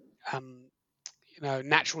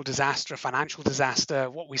 natural disaster, financial disaster,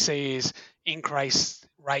 what we see is increased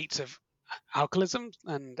rates of alcoholism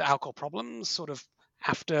and alcohol problems sort of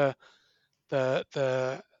after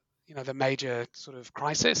the major sort of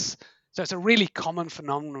crisis. So it's a really common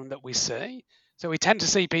phenomenon that we see. So we tend to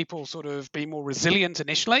see people sort of be more resilient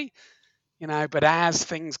initially, but as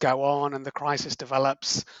things go on and the crisis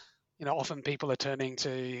develops, often people are turning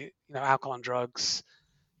to, alcohol and drugs,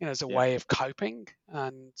 as a Yeah. way of coping.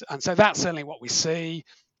 And so that's certainly what we see.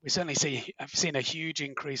 We certainly have seen a huge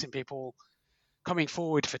increase in people coming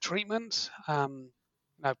forward for treatment,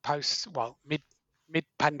 mid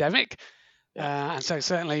pandemic. Yeah. And so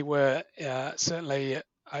certainly we're certainly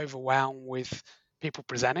overwhelmed with people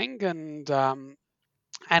presenting, and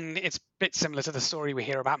it's a bit similar to the story we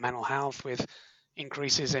hear about mental health, with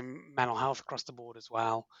increases in mental health across the board as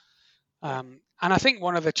well. And I think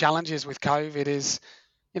one of the challenges with COVID is,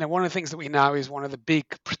 one of the things that we know is one of the big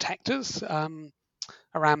protectors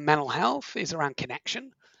around mental health is around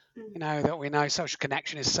connection. That we know social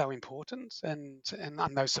connection is so important, and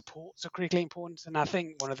those supports are critically important. And I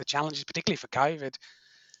think one of the challenges, particularly for COVID,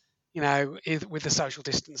 with the social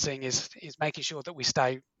distancing, is making sure that we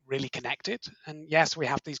stay really connected. And yes, we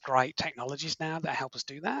have these great technologies now that help us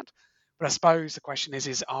do that. But I suppose the question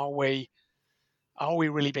is are we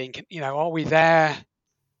really being, are we there,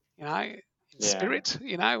 in spirit,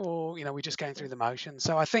 or we're just going through the motions.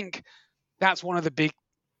 So I think that's one of the big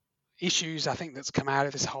issues I think that's come out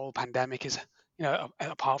of this whole pandemic is,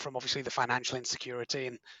 apart from obviously the financial insecurity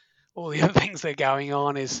and all the other things that are going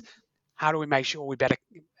on, is how do we make sure we better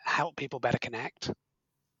help people better connect?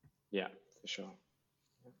 Yeah, for sure.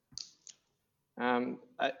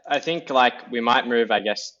 I think we might move, I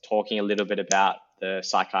guess, talking a little bit about the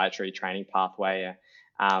psychiatry training pathway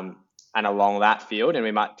and along that field, and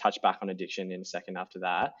we might touch back on addiction in a second after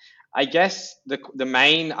that. I guess the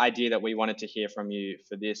main idea that we wanted to hear from you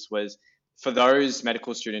for this was for those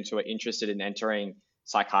medical students who are interested in entering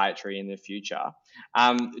psychiatry in the future.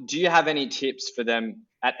 Do you have any tips for them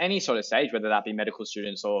at any sort of stage, whether that be medical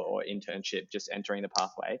students or internship, just entering the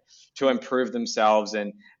pathway, to improve themselves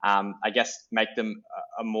and I guess make them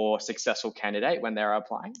a more successful candidate when they're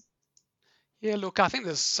applying? Yeah, look, I think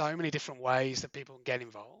there's so many different ways that people can get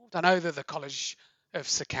involved. I know that the College of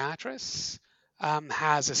Psychiatrists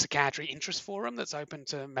has a psychiatry interest forum that's open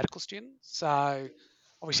to medical students. So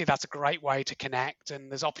obviously that's a great way to connect,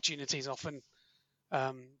 and there's opportunities, often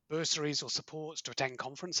bursaries or supports to attend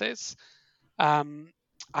conferences.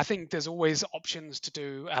 I think there's always options to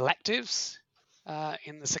do electives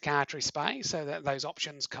in the psychiatry space, so that those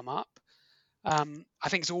options come up. I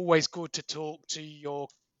think it's always good to talk to your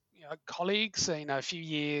colleagues, a few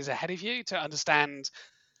years ahead of you, to understand,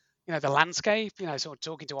 the landscape. Sort of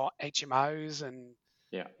talking to our HMOs and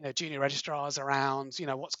junior registrars around,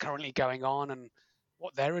 what's currently going on and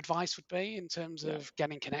what their advice would be in terms of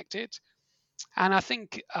getting connected. And I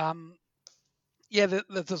think,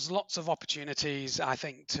 there's lots of opportunities, I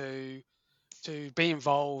think, to be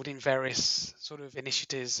involved in various sort of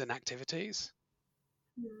initiatives and activities.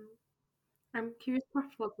 I'm curious, Prof.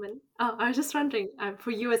 Logman. I was just wondering,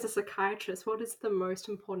 for you as a psychiatrist, what is the most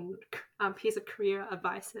important piece of career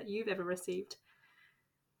advice that you've ever received?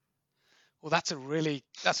 Well, that's a really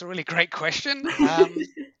great question.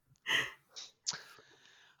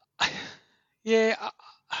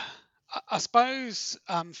 I suppose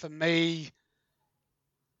for me,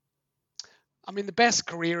 the best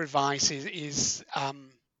career advice is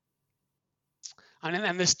and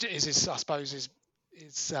this is I suppose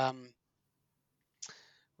is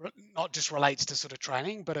not just relates to sort of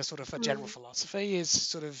training, but a sort of a general philosophy is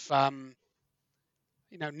sort of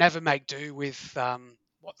never make do with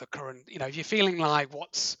what the current, if you're feeling like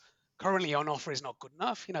what's currently on offer is not good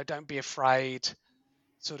enough, don't be afraid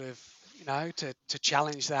sort of to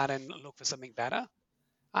challenge that and look for something better.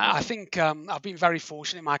 I think I've been very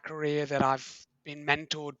fortunate in my career that I've been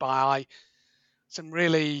mentored by some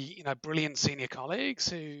really brilliant senior colleagues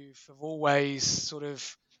who have always sort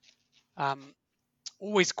of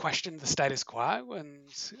always questioned the status quo. And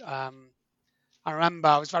I remember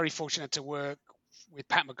I was very fortunate to work with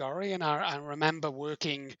Pat McGorry, and I remember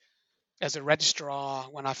working as a registrar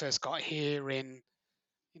when I first got here in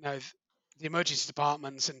the emergency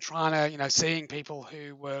departments, and trying to seeing people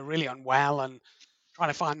who were really unwell and trying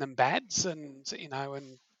to find them beds, and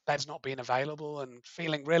and beds not being available, and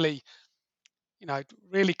feeling really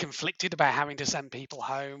really conflicted about having to send people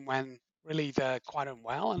home when really they're quite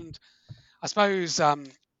unwell. And I suppose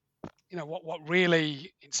what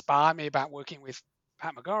really inspired me about working with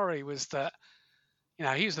Pat McGorry was that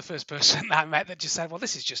he was the first person that I met that just said, well,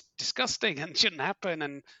 this is just disgusting and shouldn't happen,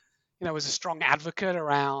 and was a strong advocate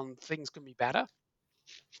around things can be better.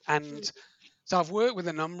 And so I've worked with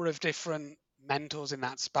a number of different mentors in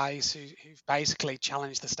that space who've basically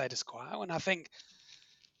challenged the status quo, and I think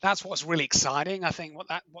that's what's really exciting. I think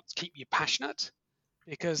what's keep you passionate,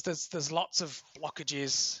 because there's lots of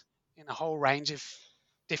blockages in a whole range of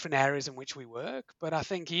different areas in which we work. But I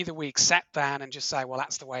think either we accept that and just say, well,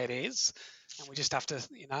 that's the way it is, and we just have to,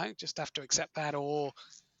 accept that, or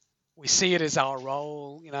we see it as our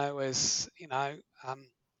role, as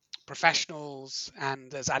professionals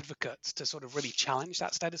and as advocates to sort of really challenge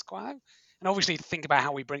that status quo, and obviously think about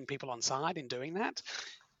how we bring people on side in doing that.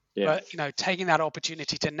 Yeah. But taking that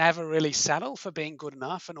opportunity to never really settle for being good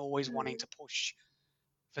enough and always wanting to push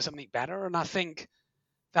for something better. And I think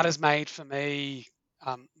that has made for me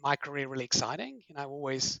my career really exciting.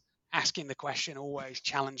 Always asking the question, always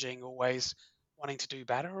challenging, always wanting to do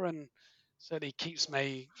better, and certainly keeps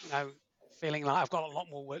me, feeling like I've got a lot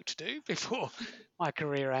more work to do before my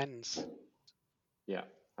career ends. Yeah,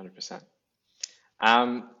 100%.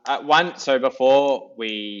 So before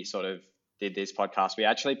we sort of did this podcast, we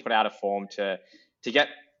actually put out a form to get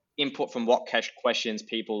input from what questions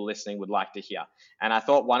people listening would like to hear. And I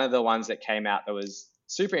thought one of the ones that came out that was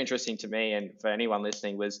super interesting to me and for anyone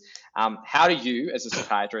listening was, how do you as a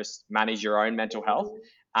psychiatrist manage your own mental health?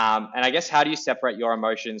 And I guess, how do you separate your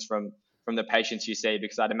emotions from the patients you see?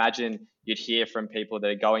 Because I'd imagine you'd hear from people that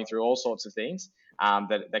are going through all sorts of things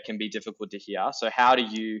that can be difficult to hear. So how do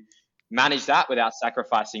you manage that without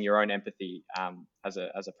sacrificing your own empathy as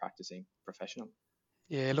a practicing professional?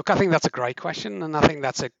 Yeah, look, I think that's a great question, and I think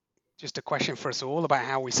that's just a question for us all about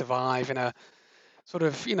how we survive in a sort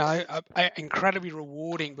of a incredibly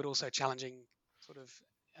rewarding but also challenging sort of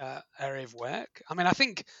area of work. I mean, I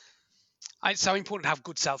think it's so important to have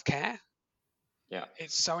good self-care. Yeah,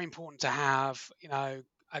 it's so important to have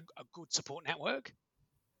a good support network.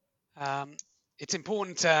 It's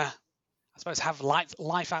important to, I suppose, have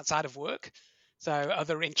life outside of work, so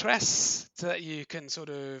other interests that you can sort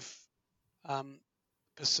of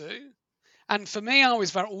pursue. And for me, I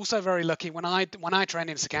was also very lucky when I trained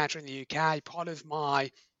in psychiatry in the UK. Part of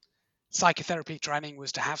my psychotherapy training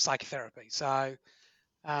was to have psychotherapy. So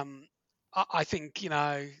I think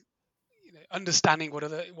understanding what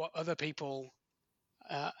other people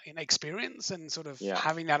experience and sort of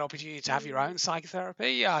having that opportunity to have your own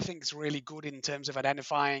psychotherapy, I think is really good in terms of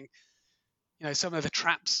identifying some of the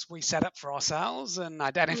traps we set up for ourselves and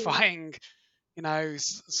identifying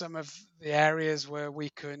some of the areas where we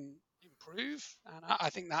can improve. And I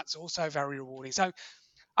think that's also very rewarding. So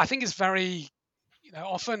I think it's very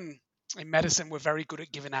often in medicine we're very good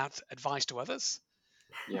at giving out advice to others.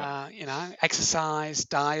 Exercise,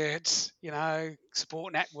 diet,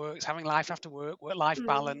 support networks, having life after work-life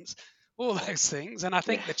balance, all those things. And I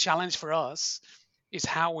think the challenge for us is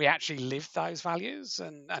how we actually live those values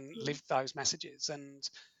and live those messages. And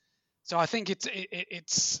so I think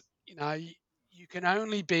it's you can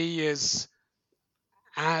only be as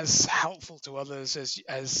helpful to others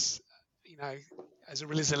as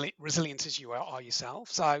resilient as you are yourself.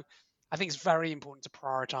 So I think it's very important to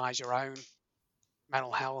prioritize your own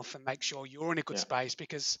mental health and make sure you're in a good space,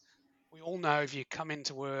 because we all know if you come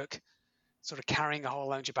into work sort of carrying a whole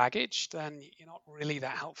load of baggage, then you're not really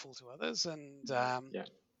that helpful to others, and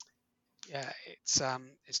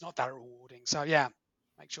it's not that rewarding. So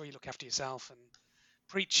make sure you look after yourself and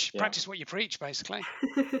practice what you preach, basically.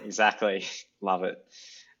 Exactly. Love it.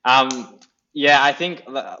 I think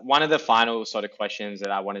one of the final sort of questions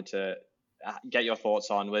that I wanted to get your thoughts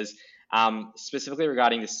on was specifically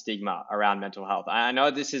regarding the stigma around mental health. I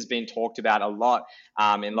know this has been talked about a lot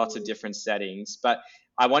in lots of different settings, but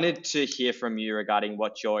I wanted to hear from you regarding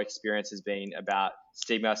what your experience has been about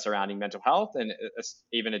stigma surrounding mental health and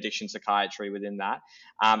even addiction psychiatry within that,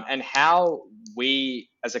 and how we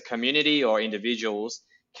as a community or individuals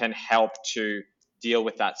can help to deal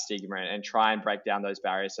with that stigma and try and break down those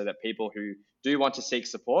barriers so that people who do want to seek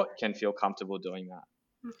support can feel comfortable doing that.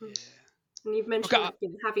 Yeah. And you've mentioned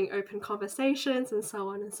having open conversations and so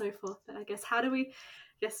on and so forth. But I guess, how do we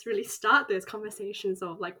really start those conversations,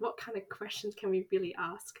 of like what kind of questions can we really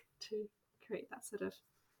ask to create that sort of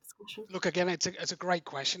discussion? Look, again, it's a great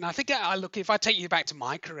question. I think if I take you back to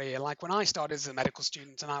my career, like when I started as a medical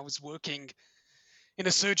student and I was working in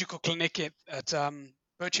a surgical clinic at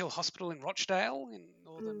Birch Hill Hospital in Rochdale in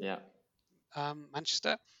northern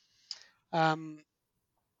Manchester.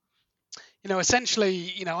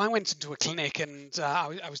 Essentially, I went into a clinic and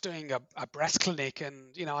I was doing a breast clinic,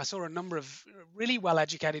 and I saw a number of really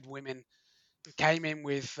well-educated women who came in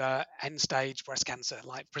with end-stage breast cancer,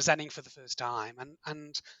 like presenting for the first time.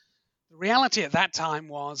 And the reality at that time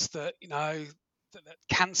was that that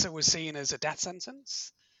cancer was seen as a death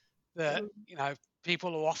sentence. That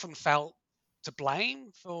people who often felt to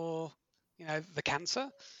blame for the cancer.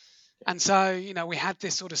 And so, we had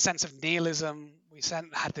this sort of sense of nihilism. We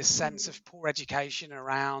had this sense of poor education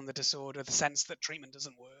around the disorder, the sense that treatment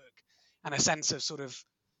doesn't work, and a sense of sort of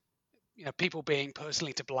people being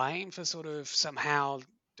personally to blame for sort of somehow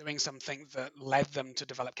doing something that led them to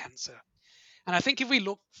develop cancer. And I think if we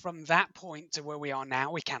look from that point to where we are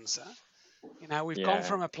now with cancer, we've gone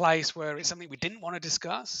from a place where it's something we didn't want to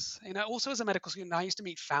discuss. Also as a medical student, I used to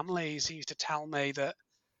meet families who used to tell me that,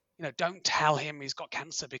 don't tell him he's got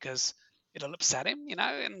cancer because it'll upset him,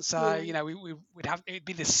 and so, we'd have, it'd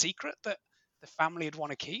be this secret that the family would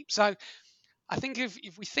want to keep. So I think if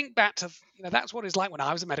we think back to, that's what it's like when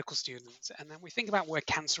I was a medical student, and then we think about where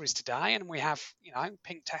cancer is today, and we have,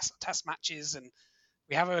 pink test matches, and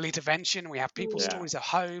we have early intervention, we have people's stories of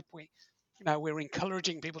hope, we're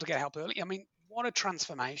encouraging people to get help early. I mean, what a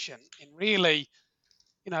transformation in really,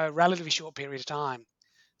 a relatively short period of time.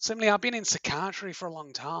 Similarly, I've been in psychiatry for a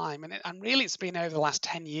long time, and really it's been over the last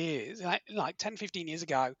 10 years, like 10, 15 years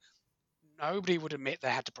ago, nobody would admit they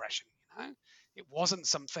had depression. It wasn't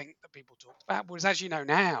something that people talked about. Whereas, as you know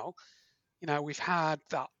now, we've had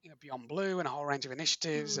that, Beyond Blue and a whole range of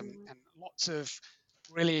initiatives, and lots of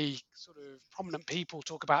really sort of prominent people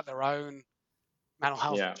talk about their own mental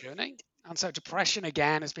health journey. And so depression,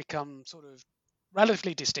 again, has become sort of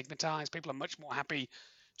relatively destigmatized. People are much more happy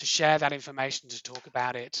to share that information, to talk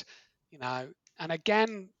about it, And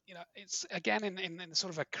again, it's again in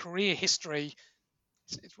sort of a career history,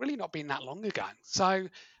 it's really not been that long ago. So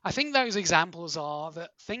I think those examples are that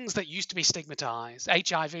things that used to be stigmatized.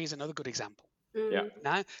 HIV is another good example.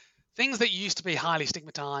 Things that used to be highly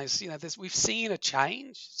stigmatized. We've seen a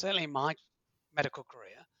change, certainly in my medical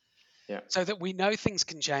career. So that we know things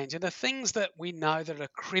can change, and the things that we know that are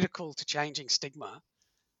critical to changing stigma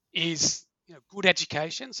is good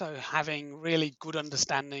education. So having really good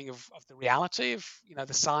understanding of the reality of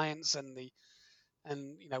the science and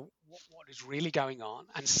what is really going on.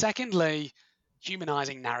 And secondly,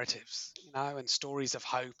 humanizing narratives, and stories of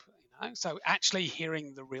hope. So actually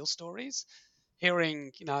hearing the real stories,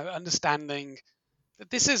 hearing, understanding that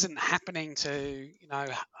this isn't happening to,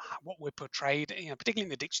 what we're portrayed, particularly in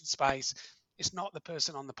the addiction space. It's not the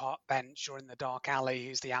person on the park bench or in the dark alley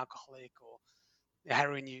who's the alcoholic or the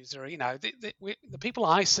heroin user. The people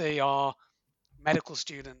I see are medical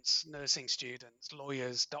students, nursing students,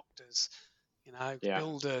 lawyers, doctors,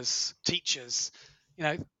 builders, teachers.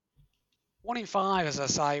 1 in 5, as I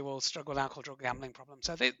say, will struggle with alcohol, drug, gambling problems.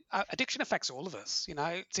 So addiction affects all of us.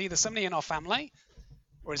 It's either somebody in our family,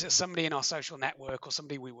 or is it somebody in our social network, or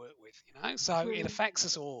somebody we work with? So it affects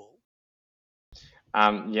us all.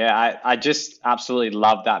 I just absolutely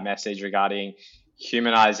love that message regarding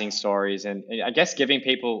humanizing stories, and I guess giving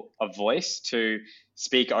people a voice to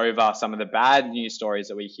speak over some of the bad news stories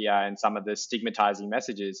that we hear and some of the stigmatizing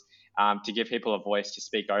messages. To give people a voice to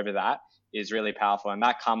speak over that is really powerful, and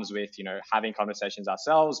that comes with having conversations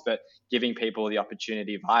ourselves, but giving people the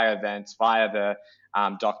opportunity via events, via the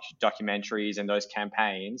documentaries and those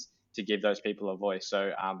campaigns to give those people a voice.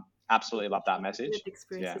 So absolutely love that message.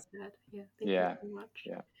 Experience is bad. Thank you very much.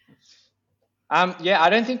 I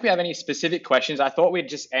don't think we have any specific questions. I thought we'd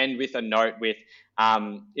just end with a note with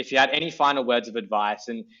if you had any final words of advice,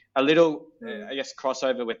 and a little, I guess,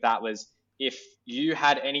 crossover with that was if you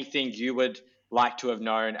had anything you would like to have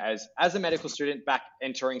known as a medical student back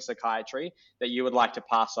entering psychiatry that you would like to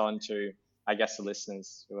pass on to, I guess, the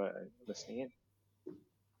listeners who are listening in.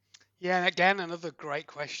 Yeah, again, another great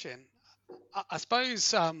question. I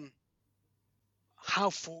suppose how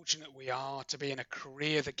fortunate we are to be in a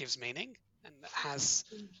career that gives meaning and that has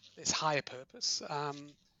this higher purpose.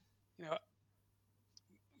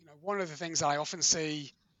 One of the things that I often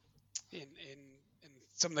see in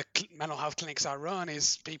some of the mental health clinics I run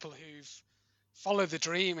is people who've followed the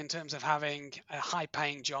dream in terms of having a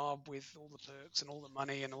high-paying job with all the perks and all the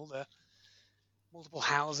money and all the multiple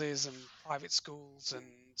houses and private schools and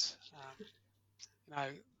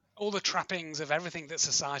all the trappings of everything that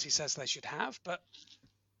society says they should have, but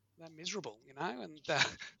they're miserable, and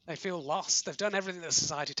they feel lost. They've done everything that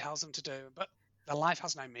society tells them to do, but their life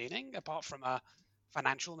has no meaning apart from a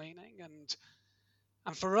financial meaning.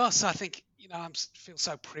 And for us, I think, I feel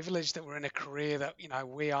so privileged that we're in a career that,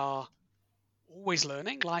 we are always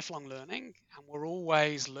learning, lifelong learning, and we're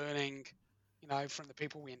always learning, from the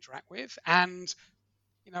people we interact with. And,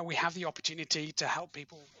 we have the opportunity to help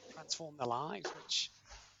people transform their lives, which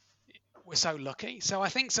we're so lucky. So I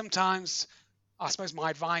think sometimes, I suppose my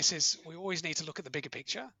advice is we always need to look at the bigger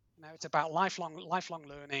picture. It's about lifelong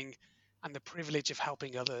learning and the privilege of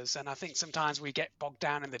helping others. And I think sometimes we get bogged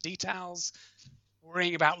down in the details,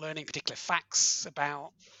 worrying about learning particular facts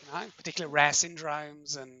about, particular rare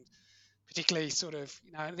syndromes, and particularly sort of,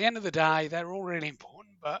 at the end of the day, they're all really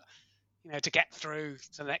important, but, to get through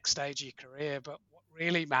to the next stage of your career. But what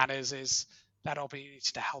really matters is that opportunity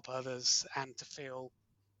to help others and to feel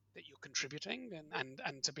that you're contributing,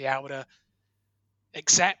 and to be able to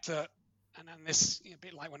accept that. And this, a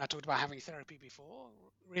bit like when I talked about having therapy before,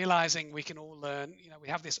 realizing we can all learn. We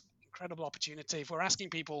have this incredible opportunity. If we're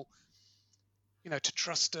asking people, to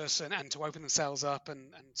trust us and to open themselves up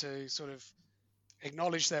and to sort of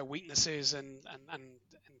acknowledge their weaknesses and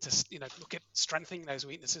to look at strengthening those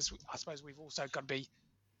weaknesses, I suppose we've also got to be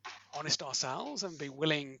honest ourselves and be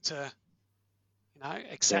willing to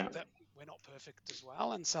accept that we're not perfect as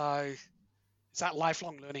well. And so it's that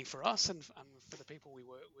lifelong learning for us and for the people we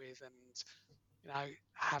work with, and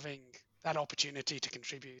having that opportunity to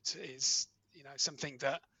contribute is something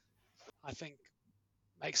that I think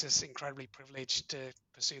makes us incredibly privileged to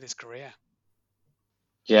pursue this career.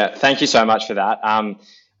 Yeah, thank you so much for that.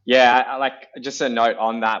 I like just a note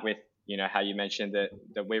on that with how you mentioned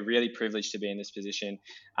that we're really privileged to be in this position.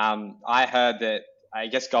 I heard that, I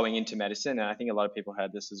guess, going into medicine, and I think a lot of people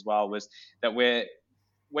heard this as well, was that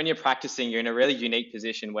when you're practicing, you're in a really unique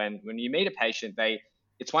position when you meet a patient.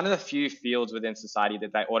 It's one of the few fields within society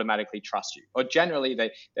that they automatically trust you, or generally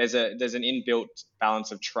there's an inbuilt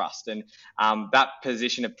balance of trust, and that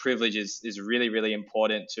position of privilege is really, really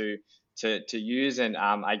important to use, and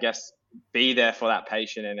I guess be there for that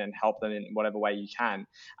patient and help them in whatever way you can,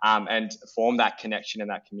 and form that connection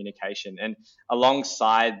and that communication. And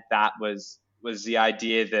alongside that was the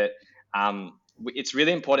idea that it's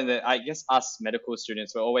really important that, I guess, us medical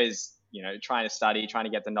students, we're always trying to study, trying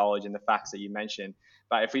to get the knowledge and the facts that you mentioned.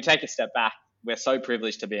 But if we take a step back, we're so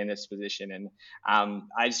privileged to be in this position. And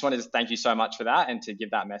I just wanted to thank you so much for that and to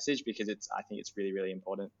give that message, because I think it's really, really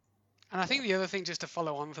important. And I think the other thing, just to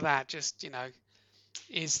follow on for that,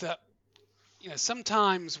 is that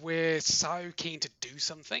sometimes we're so keen to do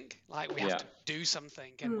something, like we have to do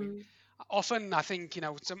something, and we often, I think,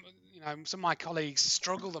 some of my colleagues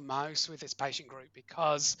struggle the most with this patient group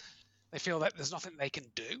because they feel that there's nothing they can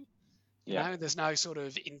do. There's no sort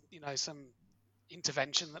of some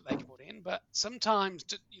intervention that they can put in. But sometimes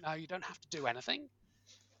you don't have to do anything.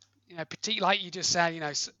 Particularly like you just said,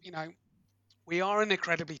 we are in an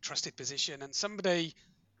incredibly trusted position, and somebody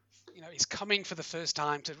is coming for the first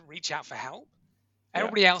time to reach out for help.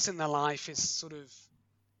 Everybody else in their life is sort of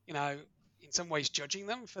in some ways judging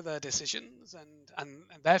them for their decisions, and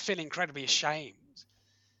they're feeling incredibly ashamed.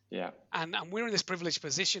 And we're in this privileged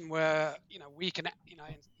position where we can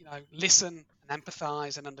listen and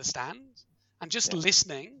empathize and understand, and just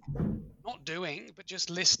listening, not doing, but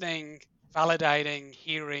just listening, validating,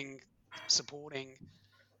 hearing, supporting,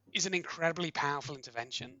 is an incredibly powerful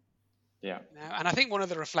intervention. And I think one of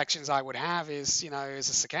the reflections I would have is, as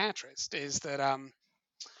a psychiatrist, is that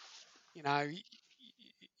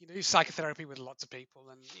you do psychotherapy with lots of people,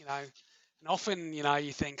 and and often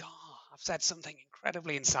you think, oh, I've said something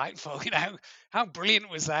incredibly insightful, how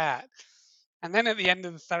brilliant was that? And then at the end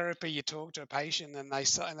of the therapy, you talk to a patient, and they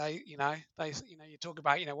you talk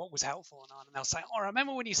about what was helpful and they'll say, oh, I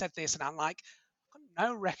remember when you said this, and I'm like, I've got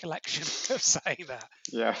no recollection of saying that.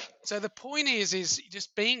 So the point is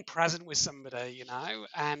just being present with somebody,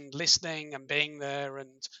 and listening and being there and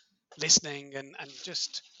listening and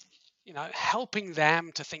just helping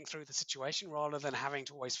them to think through the situation rather than having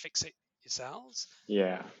to always fix it yourselves.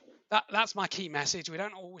 That's my key message. We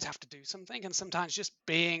don't always have to do something, and sometimes just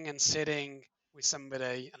being and sitting with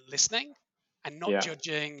somebody and listening and not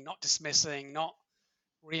judging, not dismissing, not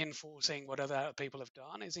reinforcing what other people have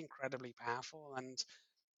done is incredibly powerful. And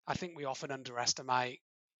I think we often underestimate,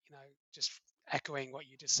 just echoing what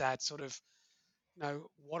you just said, sort of,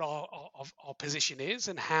 what our position is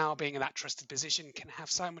and how being in that trusted position can have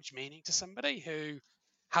so much meaning to somebody who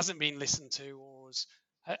hasn't been listened to or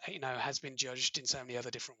has been judged in so many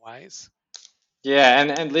other different ways.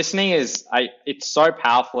 And listening it's so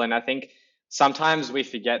powerful. And I think sometimes we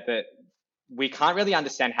forget that we can't really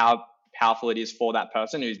understand how powerful it is for that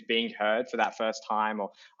person who's being heard for that first time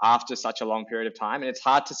or after such a long period of time. And it's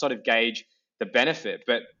hard to sort of gauge the benefit.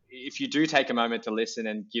 But if you do take a moment to listen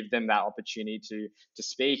and give them that opportunity to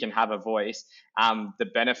speak and have a voice, the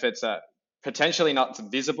benefits are potentially not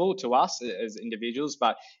visible to us as individuals,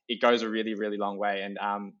 but it goes a really, really long way. And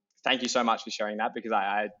thank you so much for sharing that, because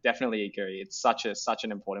I definitely agree. It's such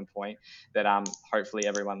an important point that hopefully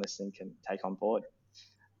everyone listening can take on board.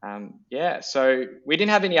 So we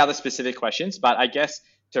didn't have any other specific questions, but I guess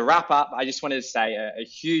to wrap up, I just wanted to say a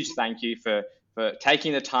huge thank you for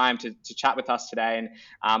taking the time to chat with us today. And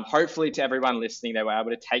hopefully to everyone listening, they were able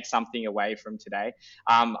to take something away from today.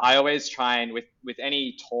 I always try and with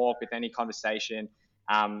any talk, with any conversation,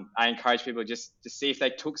 I encourage people just to see if they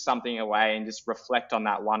took something away and just reflect on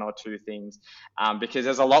that one or two things, because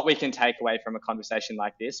there's a lot we can take away from a conversation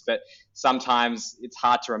like this, but sometimes it's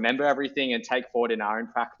hard to remember everything and take forward in our own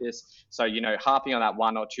practice. So, harping on that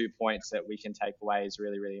one or 2 points that we can take away is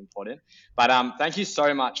really, really important. But thank you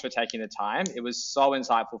so much for taking the time. It was so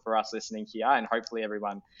insightful for us listening here, and hopefully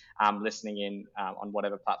everyone listening in on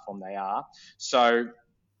whatever platform they are. So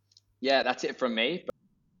yeah, that's it from me.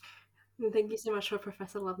 And thank you so much for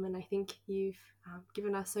Professor Loveman. I think you've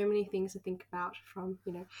given us so many things to think about, from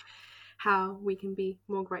how we can be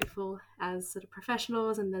more grateful as sort of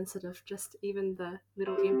professionals, and then sort of just even the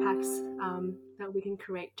little impacts that we can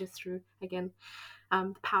create just through, again,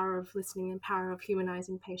 the power of listening and power of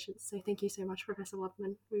humanizing patients. So thank you so much, Professor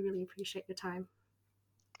Loveman. We really appreciate your time.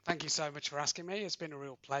 Thank you so much for asking me. It's been a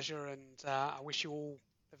real pleasure, and I wish you all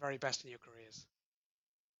the very best in your careers.